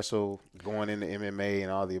individuals that wrestle, going into MMA and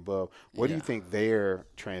all the above. What do you think their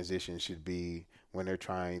transition should be when they're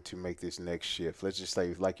trying to make this next shift? Let's just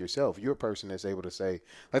say, yourself, you're a person that's able to say,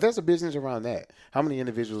 there's a business around that. How many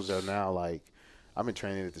individuals are now I've been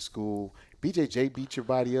training at the school. BJJ beat your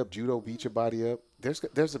body up. Judo beat your body up.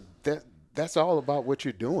 That's all about what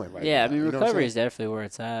you're doing right now. Yeah, I mean, You know what I'm recovery saying? is definitely where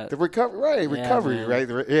it's at. The recovery, man.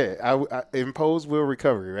 right? Yeah, I impose will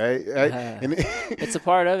recovery, right? And It's a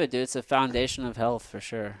part of it, dude. It's a foundation of health for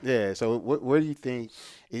sure. yeah. So, what do you think?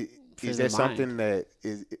 Is For there the something that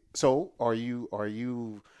is? So, are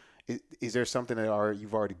you? Is there something that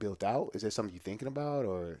you've already built out? Is there something you're thinking about,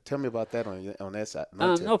 or tell me about that on that side?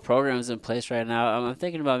 No programs in place right now. I'm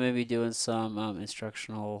thinking about maybe doing some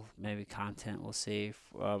instructional, maybe content. We'll see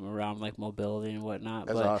around like mobility and whatnot.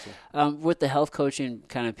 That's but, awesome. With the health coaching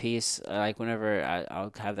kind of piece, like whenever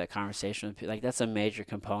I'll have that conversation with people, like that's a major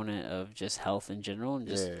component of just health in general and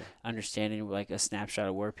just understanding like a snapshot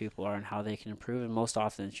of where people are and how they can improve. And most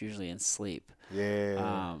often, it's usually in sleep.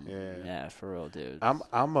 Yeah, for real, dude. I'm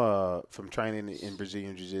from training in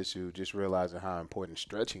Brazilian Jiu-Jitsu, just realizing how important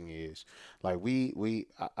stretching is. Like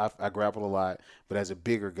I grapple a lot, but as a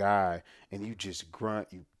bigger guy, and you just grunt,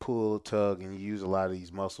 you pull, tug, and you use a lot of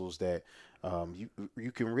these muscles that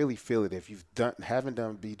you can really feel it if you've haven't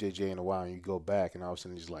done BJJ in a while, and you go back, and all of a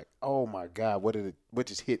sudden you're just like, oh my God, what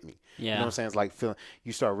just hit me? Yeah. You know what I'm saying? It's like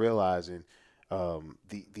you start realizing.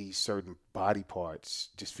 These certain body parts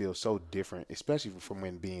just feel so different, especially from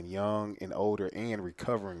when being young and older and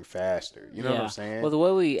recovering faster. You know what I'm saying? Well, the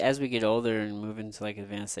way as we get older and move into like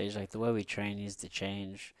advanced age, like the way we train needs to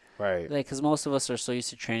change. Right. Like, because most of us are so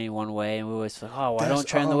used to training one way, and we always feel, I don't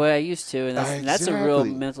train the way I used to, and that's a real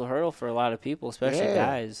mental hurdle for a lot of people, especially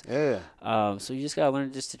guys. Yeah. So you just gotta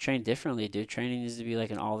learn just to train differently, dude. Training needs to be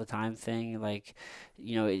like an all the time thing. Like,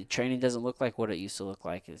 training doesn't look like what it used to look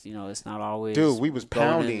like. It's not always. Dude, we was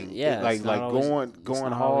pounding. Like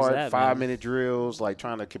going hard, 5-minute drills, like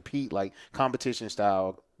trying to compete, like competition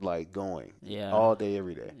style, like going. Yeah. All day,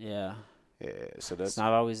 every day. Yeah. Yeah, so that's it's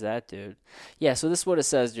not always that, dude. Yeah, so this is what it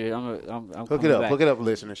says, dude. I'm Look it up. Look it up,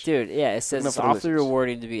 listeners. Dude, yeah, it says it's awfully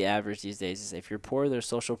rewarding to be average these days. If you're poor, there's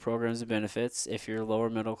social programs and benefits. If you're lower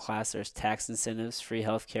middle class, there's tax incentives, free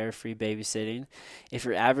health care, free babysitting. If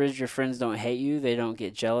you're average, your friends don't hate you, they don't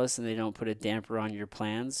get jealous, and they don't put a damper on your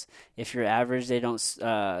plans. If you're average, they don't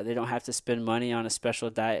have to spend money on a special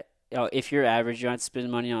diet. If you're average, you don't have to spend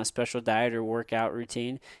money on a special diet or workout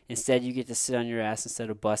routine. Instead, you get to sit on your ass instead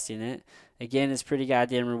of busting it. Again, it's pretty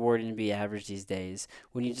goddamn rewarding to be average these days.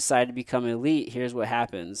 When you decide to become elite, here's what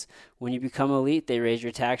happens. When you become elite, they raise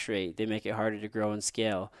your tax rate. They make it harder to grow and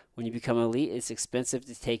scale. When you become elite, it's expensive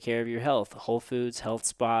to take care of your health. Whole Foods, health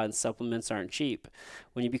spa, and supplements aren't cheap.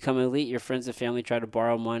 When you become elite, your friends and family try to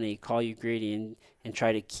borrow money, call you greedy, and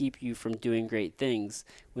try to keep you from doing great things.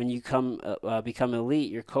 When you become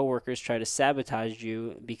elite, your coworkers try to sabotage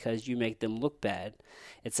you because you make them look bad.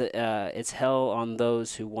 It's hell on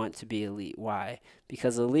those who want to be elite. Why?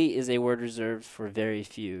 Because elite is a word reserved for very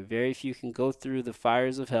few. Very few can go through the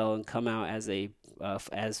fires of hell and come out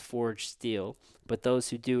as forged steel. But those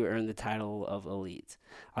who do earn the title of elite.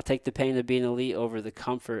 I'll take the pain of being elite over the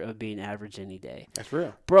comfort of being average any day. That's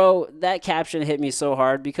real. Bro, that caption hit me so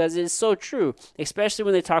hard because it's so true, especially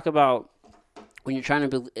when they talk about when you're trying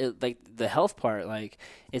to be like the health part, like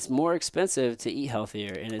it's more expensive to eat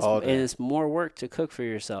healthier and it's more work to cook for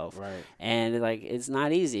yourself. Right. And like it's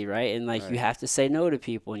not easy, right? And like you have to say no to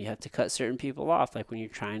people and you have to cut certain people off, like when you're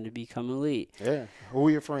trying to become elite. Yeah. Who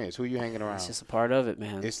are your friends? Who are you hanging around? It's just a part of it,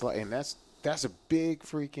 man. It's like, and that's a big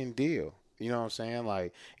freaking deal. You know what I'm saying?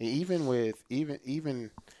 Like, even with even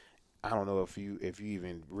I don't know if you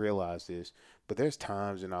even realize this, but there's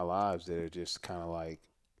times in our lives that are just kind of like,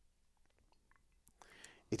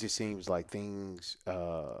 it just seems like things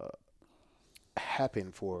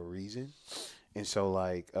happen for a reason, and so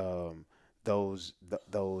like those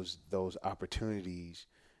opportunities,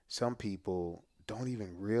 some people don't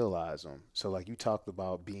even realize them. So like you talked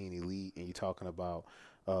about being elite, and you're talking about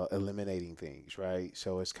eliminating things, right?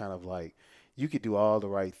 So it's kind of like you could do all the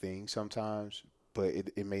right things sometimes, but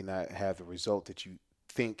it may not have the result that you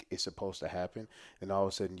think is supposed to happen, and all of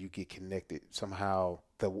a sudden you get connected somehow.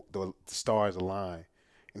 The stars align.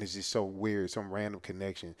 And it's just so weird, some random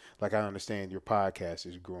connection. Like, I understand your podcast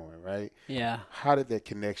is growing, right? Yeah. How did that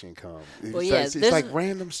connection come? It's like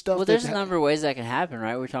random stuff. Well, there's a number of ways that can happen,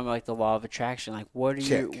 right? We're talking about like the law of attraction. Like, what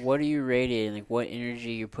are you radiating? Like, what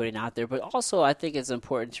energy you're putting out there? But also, I think it's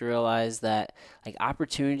important to realize that like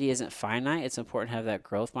opportunity isn't finite. It's important to have that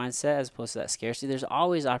growth mindset as opposed to that scarcity. There's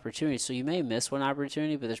always opportunity. So you may miss one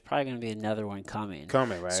opportunity, but there's probably going to be another one coming.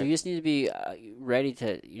 Right? So you just need to be ready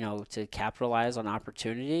to capitalize on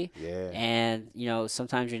opportunity. opportunity. Yeah. And, you know,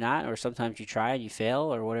 sometimes you're not, or sometimes you try and you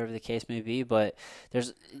fail, or whatever the case may be. But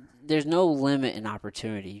there's no limit in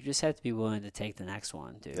opportunity. You just have to be willing to take the next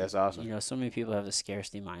one, dude. That's awesome. You know, so many people have a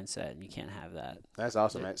scarcity mindset, and you can't have that. That's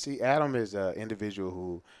awesome, man. See, Adam is an individual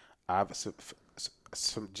who I've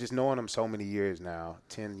just knowing him so many years now,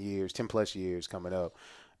 10 plus years coming up.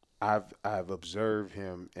 I've observed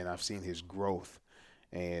him and I've seen his growth.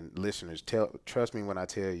 And listeners, trust me when I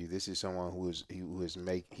tell you, this is someone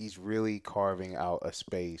he's really carving out a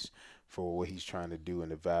space for what he's trying to do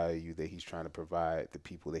and the value that he's trying to provide the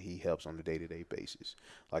people that he helps on a day-to-day basis.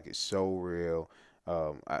 Like, it's so real.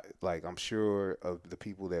 I'm sure of the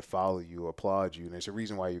people that follow you applaud you, and there's a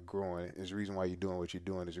reason why you're growing. There's a reason why you're doing what you're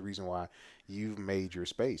doing. There's a reason why you've made your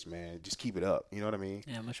space, man. Just keep it up. You know what I mean?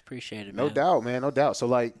 Yeah, much appreciated, man. No doubt, man. No doubt. So,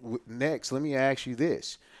 like, next, let me ask you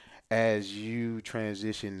this. As you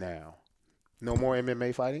transition now, no more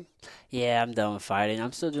MMA fighting? Yeah, I'm done with fighting.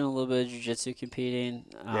 I'm still doing a little bit of jiu-jitsu competing.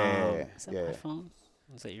 Is that my phone?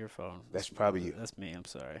 Is that your phone? That's probably you. That's me. I'm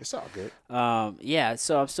sorry. It's all good. Yeah,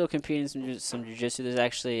 so I'm still competing some jiu-jitsu. There's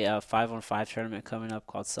actually a 5-on-5 tournament coming up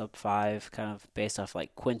called Sub 5, kind of based off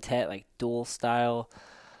like quintet, like dual style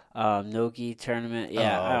no-gi tournament.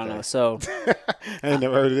 Yeah, I don't know. So I ain't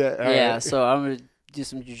never heard of that. Right. So I'm gonna do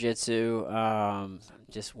some jiu-jitsu.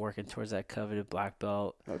 Just working towards that coveted black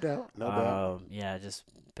belt. No doubt. Yeah, just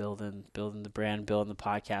building the brand, building the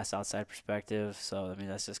podcast Outside Perspective. So, I mean,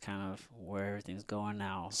 that's just kind of where everything's going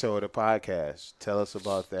now. So, the podcast, tell us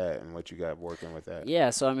about that and what you got working with that. Yeah,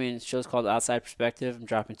 so, I mean, the show's called Outside Perspective. I'm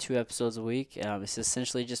dropping 2 episodes a week. It's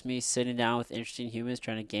essentially just me sitting down with interesting humans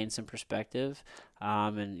trying to gain some perspective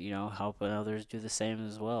and, you know, helping others do the same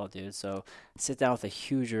as well, dude. So, sit down with a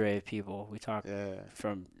huge array of people. We talk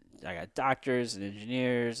from... I got doctors and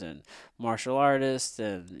engineers and martial artists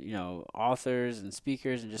and, you know, authors and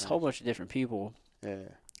speakers and just a whole bunch of different people.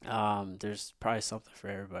 Yeah. There's probably something for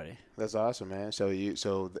everybody. That's awesome, man. So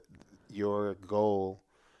your goal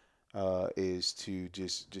is to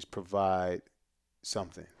just provide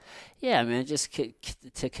something. Yeah, man, just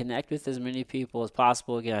to connect with as many people as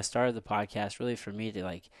possible. Again, I started the podcast really for me to,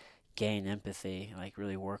 like, gain empathy, like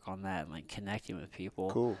really work on that and like connecting with people.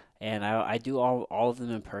 Cool. And I do all of them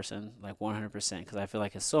in person, like 100%, because I feel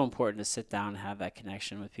like it's so important to sit down and have that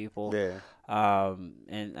connection with people. Yeah.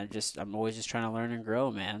 And I'm always just trying to learn and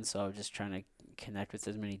grow, man. So I'm just trying to connect with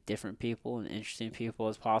as many different people and interesting people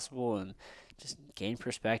as possible and just gain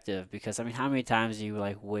perspective, because I mean, how many times do you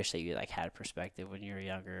like wish that you like had perspective when you were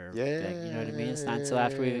younger? Yeah. Like, you know what I mean? It's not until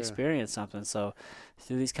after we've experienced something. So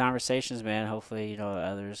through these conversations, man, hopefully, you know,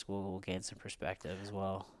 others will gain some perspective as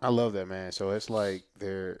well. I love that, man. So it's like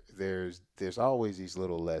there's always these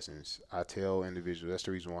little lessons. I tell individuals, that's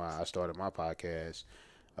the reason why I started my podcast.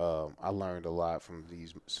 I learned a lot from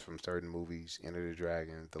certain movies, Enter the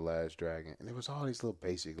Dragon, The Last Dragon, and there was all these little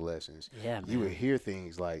basic lessons. Yeah, man. You would hear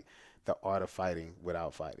things like the art of fighting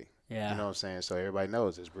without fighting. Yeah. You know what I'm saying? So everybody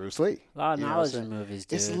knows it's Bruce Lee. A lot of knowledge in movies,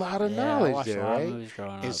 dude. It's a lot of knowledge there, I watched a lot right? of movies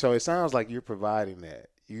growing up. And so it sounds like you're providing that.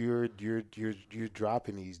 You're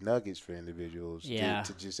dropping these nuggets for individuals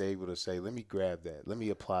to just able to say, let me grab that, let me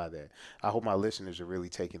apply that. I hope my listeners are really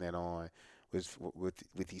taking that on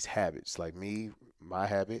with these habits. Like me, my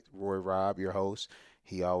habit, Roy Robb, your host,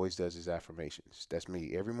 he always does his affirmations. That's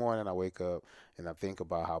me. Every morning I wake up and I think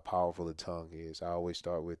about how powerful the tongue is. I always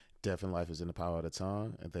start with, death and life is in the power of the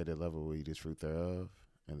tongue, and they that love it will eat its fruit thereof.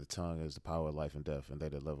 And the tongue is the power of life and death, and they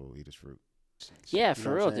that love it will eat its fruit. Yeah,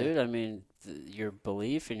 for real, dude. I mean, your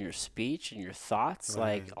belief and your speech and your thoughts,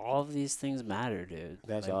 like, all of these things matter, dude.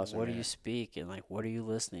 That's like, awesome. What man. do you speak, and like, what are you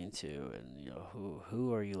listening to, and you know,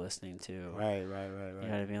 who are you listening to? Right. You know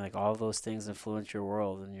what I mean? Like, all of those things influence your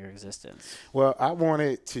world and your existence. Well, I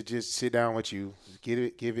wanted to just sit down with you, give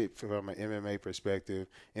it from an MMA perspective.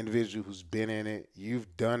 Individual who's been in it,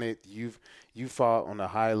 you've done it, you fought on a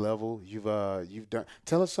high level. You've done.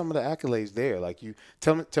 Tell us some of the accolades there. Like, you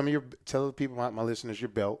tell the people, my listeners, your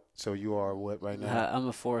belt. So you are what right now? I'm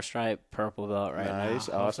a 4-stripe purple belt right now. Nice,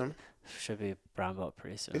 awesome. Should be brown belt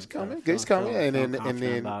pretty soon. It's coming. And then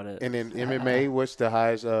MMA. What's the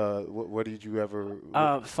highest? What did you ever?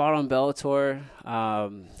 Fought on Bellator.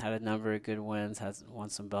 Had a number of good wins. Won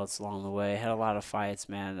some belts along the way. Had a lot of fights,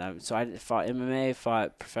 man. So I fought MMA.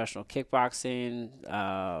 Fought professional kickboxing.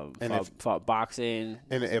 Fought boxing.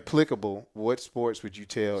 And applicable, what sports would you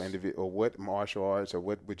tell or what martial arts, or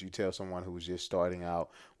what would you tell someone who was just starting out?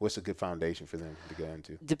 What's a good foundation for them to get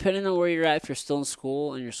into? Depending on where you're at, if you're still in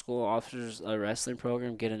school and your school offers a wrestling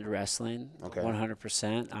program, get into wrestling. Okay.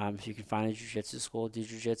 100%. If you can find a jiu-jitsu school, do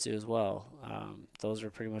jiu-jitsu as well. Those are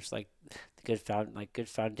pretty much like good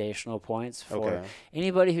foundational points for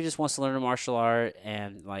anybody who just wants to learn a martial art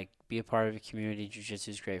and like be a part of a community.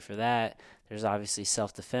 Jiu-jitsu is great for that. There's obviously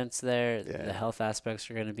self-defense there. Yeah. The health aspects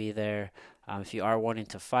are going to be there. If you are wanting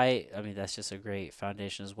to fight, I mean, that's just a great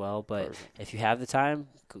foundation as well. But Perfect. if you have the time,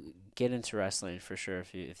 get into wrestling for sure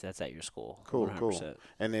if that's at your school. Cool, 100%. cool.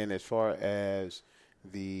 And then as far as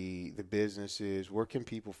the businesses, where can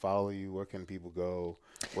people follow you? Where can people go?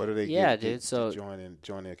 What do they get So to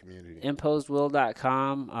join their community?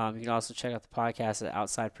 imposedwill.com. You can also check out the podcast at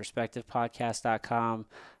outsideperspectivepodcast.com.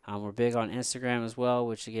 We're big on Instagram as well,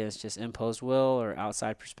 which again is just imposedwill or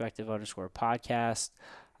outsideperspective_podcast.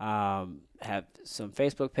 Have some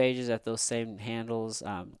Facebook pages at those same handles,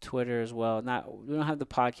 Twitter as well. We don't have the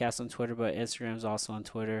podcast on Twitter, but Instagram's also on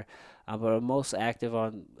Twitter. But I'm most active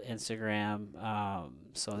on Instagram.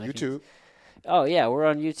 So YouTube. Oh, yeah, we're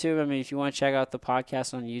on YouTube. I mean, if you want to check out the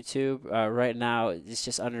podcast on YouTube, right now it's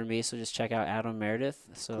just under me, so just check out Adam Meredith.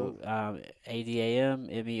 So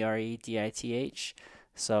AdamMeredith.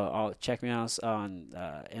 So check me out on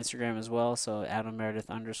Instagram as well. So Adam Meredith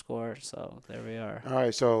 _. So there we are. All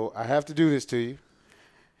right, so I have to do this to you.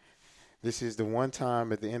 This is the one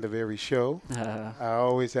time at the end of every show I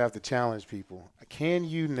always have to challenge people. Can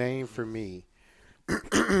you name for me?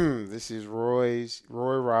 This is Roy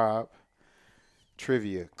Robb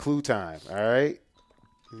trivia clue time. All right,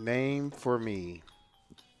 name for me.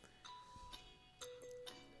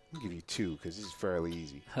 I'll give you two because this is fairly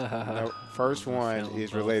easy. First one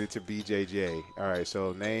is related to BJJ. All right,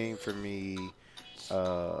 so name for me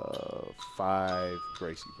 5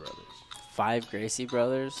 Gracie brothers. 5 Gracie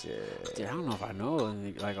brothers? Yeah. Dude, I don't know if I know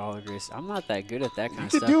like all the Gracie. I'm not that good at that kind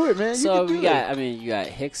of You stuff. can do it, man. So you got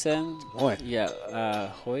Hickson. 1. You got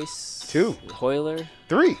Hoist. 2. Hoyler.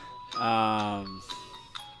 3. I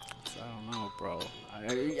don't know, bro.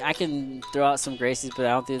 I can throw out some Gracies, but I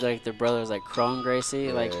don't think like their brother's like Chrome Gracie.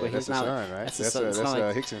 Yeah, like, but that's he's not. Son, right? That's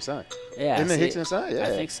like, Hickson's son. Yeah, Isn't it Hickson's son? Yeah, I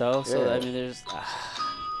think so. So yeah. I mean, there's.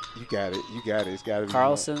 You got it. It's got to be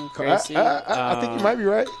Carlson, Gracie. Gracie. I think you might be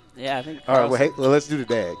right. Yeah, I think. All right. Well, let's do the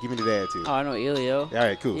dad. Give me the dad too. Oh, I know Elio. All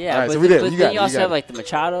right, cool. Yeah, all right, but, so we there. But then you also have like the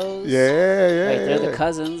Machados. Yeah. Like they're the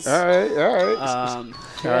cousins. All right. Yeah.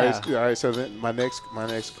 All right. So then my next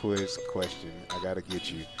quiz question, I gotta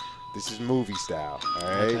get you. This is movie style. All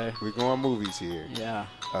right. Okay. We're going movies here. Yeah.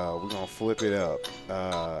 We're gonna flip it up.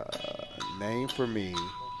 Name for me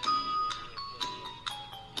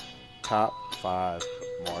top 5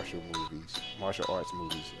 martial arts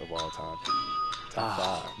movies of all time.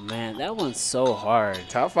 Top 5. Man, that one's so hard.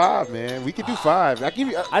 Top 5, man. We could do 5. I give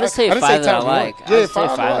you. I just say 5 that I like. Yeah,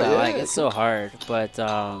 5 that I like. It's so hard, but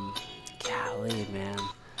golly, man.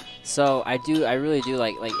 So I really do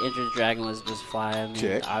like Enter the Dragon was fly. I mean,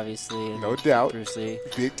 check. Obviously, no doubt, Bruce Lee,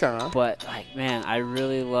 big time. But like, man, I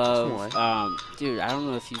really love. Dude, I don't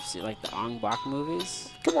know if you've seen like the Ong Bak movies.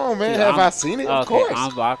 Come on, man. Have I seen it? Of course.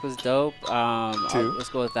 Ong Bak was dope. 2. Let's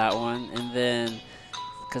go with that one, and then.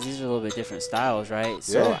 Because these are a little bit different styles, right?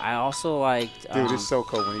 So yeah. I also liked. Dude, it's so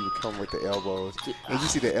cool when he would come with the elbows, and you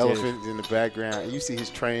see the elephant in the background, and you see his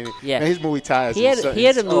training. Yeah, man, his Muay Thai. He had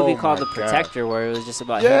a movie called The Protector, where it was just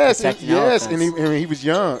about him protecting elephants. And he was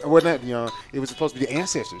young. Well, not young. It was supposed to be the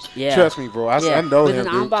ancestors. Yeah. Trust me, bro. I know but him. But then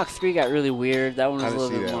Ong Bak 3 got really weird. That one was a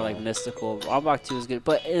little bit more one. like mystical. Ong Bak 2 was good,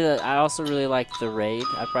 but I also really liked The Raid.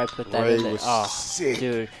 I'd probably put that in there. Was sick,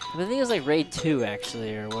 dude. I think it was like Raid 2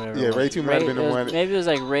 actually, or whatever. Yeah, Raid 2 might have been the one. Maybe it was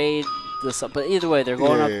like Raid. But either way, they're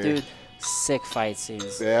going up, dude. Sick fight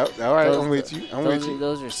scenes. Yeah, all right, I'm with you.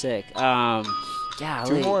 Those are sick. Golly.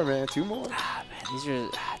 2 more, man. 2 more. Man,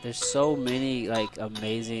 there's so many like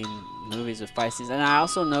amazing movies with fight scenes, and I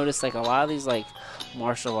also noticed like a lot of these like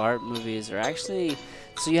martial art movies are actually.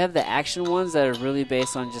 So you have the action ones that are really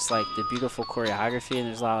based on just like the beautiful choreography, and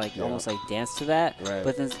there's a lot of like almost like dance to that. Right.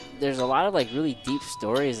 But then there's a lot of like really deep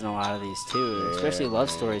stories in a lot of these too, especially love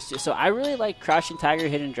stories too. So I really like Crouching Tiger,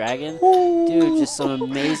 Hidden Dragon. Ooh. Dude, just some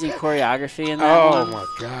amazing choreography in that one. Oh my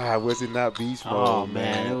God, was it not beast mode? Oh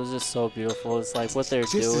man, it was just so beautiful. It's like what they're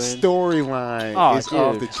doing. Just the storyline is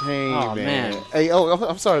off the chain, man. Hey,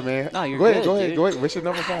 I'm sorry, man. No, you're good. Go ahead. What's your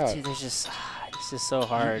number 5? Dude, there's just. It's so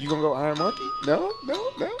hard. You gonna go Iron Monkey? No.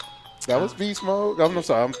 That was beast mode. I'm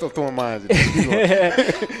sorry. I'm throwing mine.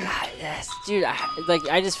 Yes, dude.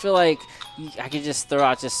 I just feel like I could just throw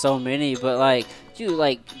out just so many, but like, dude,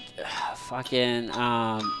 like, fucking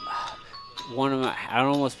one of my. I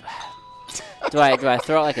almost. Do I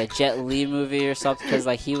throw out like a Jet Li movie or something because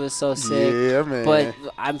like he was so sick? Yeah, man. But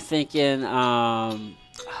I'm thinking,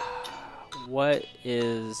 what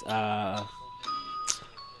is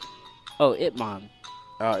Ip Man.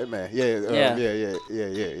 Man, yeah.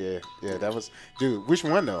 That was, dude. Which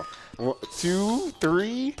one though? 2,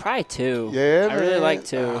 3? Probably 2. Yeah, I really man. like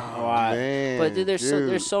 2 a lot. Man, but dude,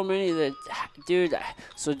 there's so many that, dude.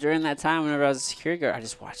 So during that time, whenever I was a security guard, I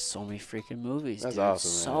just watched so many freaking movies. That's dude. awesome,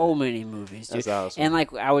 So many movies, dude. That's awesome. And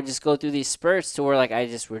like I would just go through these spurts to where like I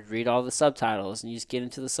just would read all the subtitles, and you just get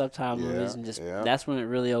into the subtitle movies, and just that's when it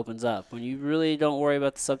really opens up. When you really don't worry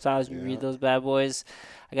about the subtitles, you read those bad boys.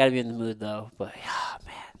 I gotta be in the mood though. But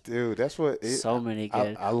man. Dude, that's what. So many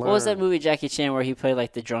good. I learned. What was that movie, Jackie Chan, where he played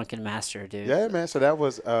like the drunken master, dude? Yeah, man. So that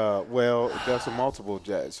was there's a multiple.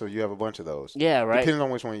 So you have a bunch of those. Yeah, right. Depending on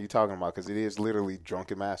which one you're talking about, because it is literally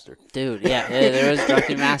Drunken Master. Dude, yeah, there is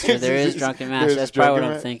Drunken Master. There is Drunken Master. That's probably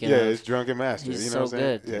what I'm thinking. Yeah, of. It's Drunken Master. He's you know so what I'm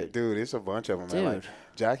saying? good. Yeah, dude, it's a bunch of them. Dude. Man. Like,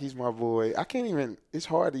 Jackie's my boy. I can't even. It's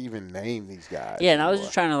hard to even name these guys. Yeah, and I was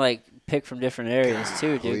just trying to like pick from different areas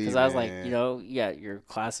too, dude. Because I was like, man. you got your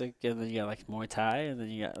classic, and then you got like Muay Thai, and then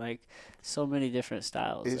you got like so many different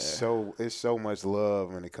styles. It's so much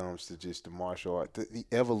love when it comes to just the martial art. The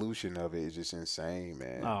evolution of it is just insane,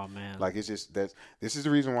 man. Oh man, like it's just this is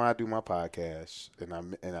the reason why I do my podcast,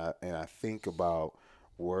 and I think about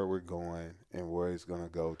where we're going and where it's gonna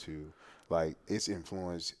go to. Like it's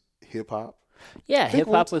influenced hip hop. Yeah, hip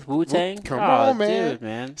hop with Wu-Tang. Come on, man. Dude,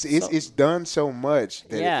 man. It's done so much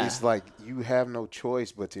that it's like you have no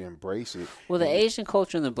choice but to embrace it. Well, the Asian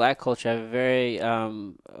culture and the Black culture have a very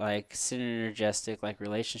like synergistic like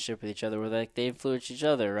relationship with each other, where like they influence each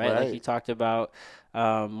other, right? Like you talked about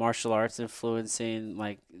martial arts influencing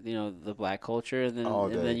like the Black culture, and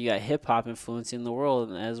then you got hip hop influencing the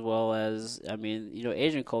world, as well as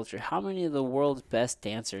Asian culture. How many of the world's best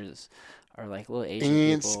dancers are like little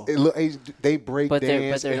Asian people? They break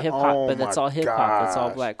dance. But they're hip hop. But that's all hip hop. That's all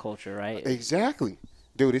Black culture, right? Exactly,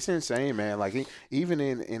 dude. It's insane, man. Like even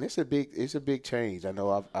and it's a big change. I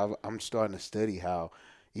know I'm starting to study how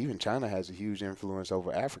even China has a huge influence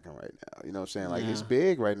over Africa right now. You know what I'm saying? Like it's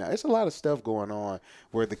big right now. It's a lot of stuff going on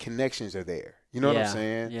where the connections are there. You know what I'm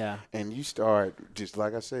saying? Yeah. And you start just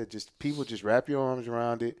like I said, just people just wrap your arms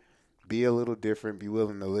around it. Be a little different. Be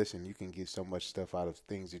willing to listen. You can get so much stuff out of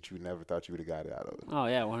things that you never thought you would have got out of it. Oh,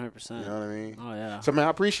 yeah, 100%. You know what I mean? Oh, yeah. So, man, I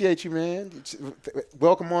appreciate you, man.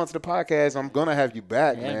 Welcome on to the podcast. I'm going to have you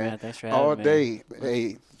back, man. Thanks for having me. All day.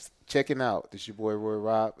 Hey, checking out. This is your boy, Roy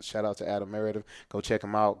Rob. Shout out to Adam Meredith. Go check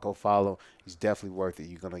him out. Go follow. He's definitely worth it.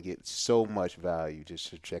 You're going to get so much value just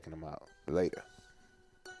for checking him out. Later.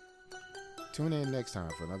 Tune in next time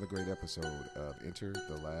for another great episode of Enter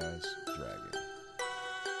the Last Dragon.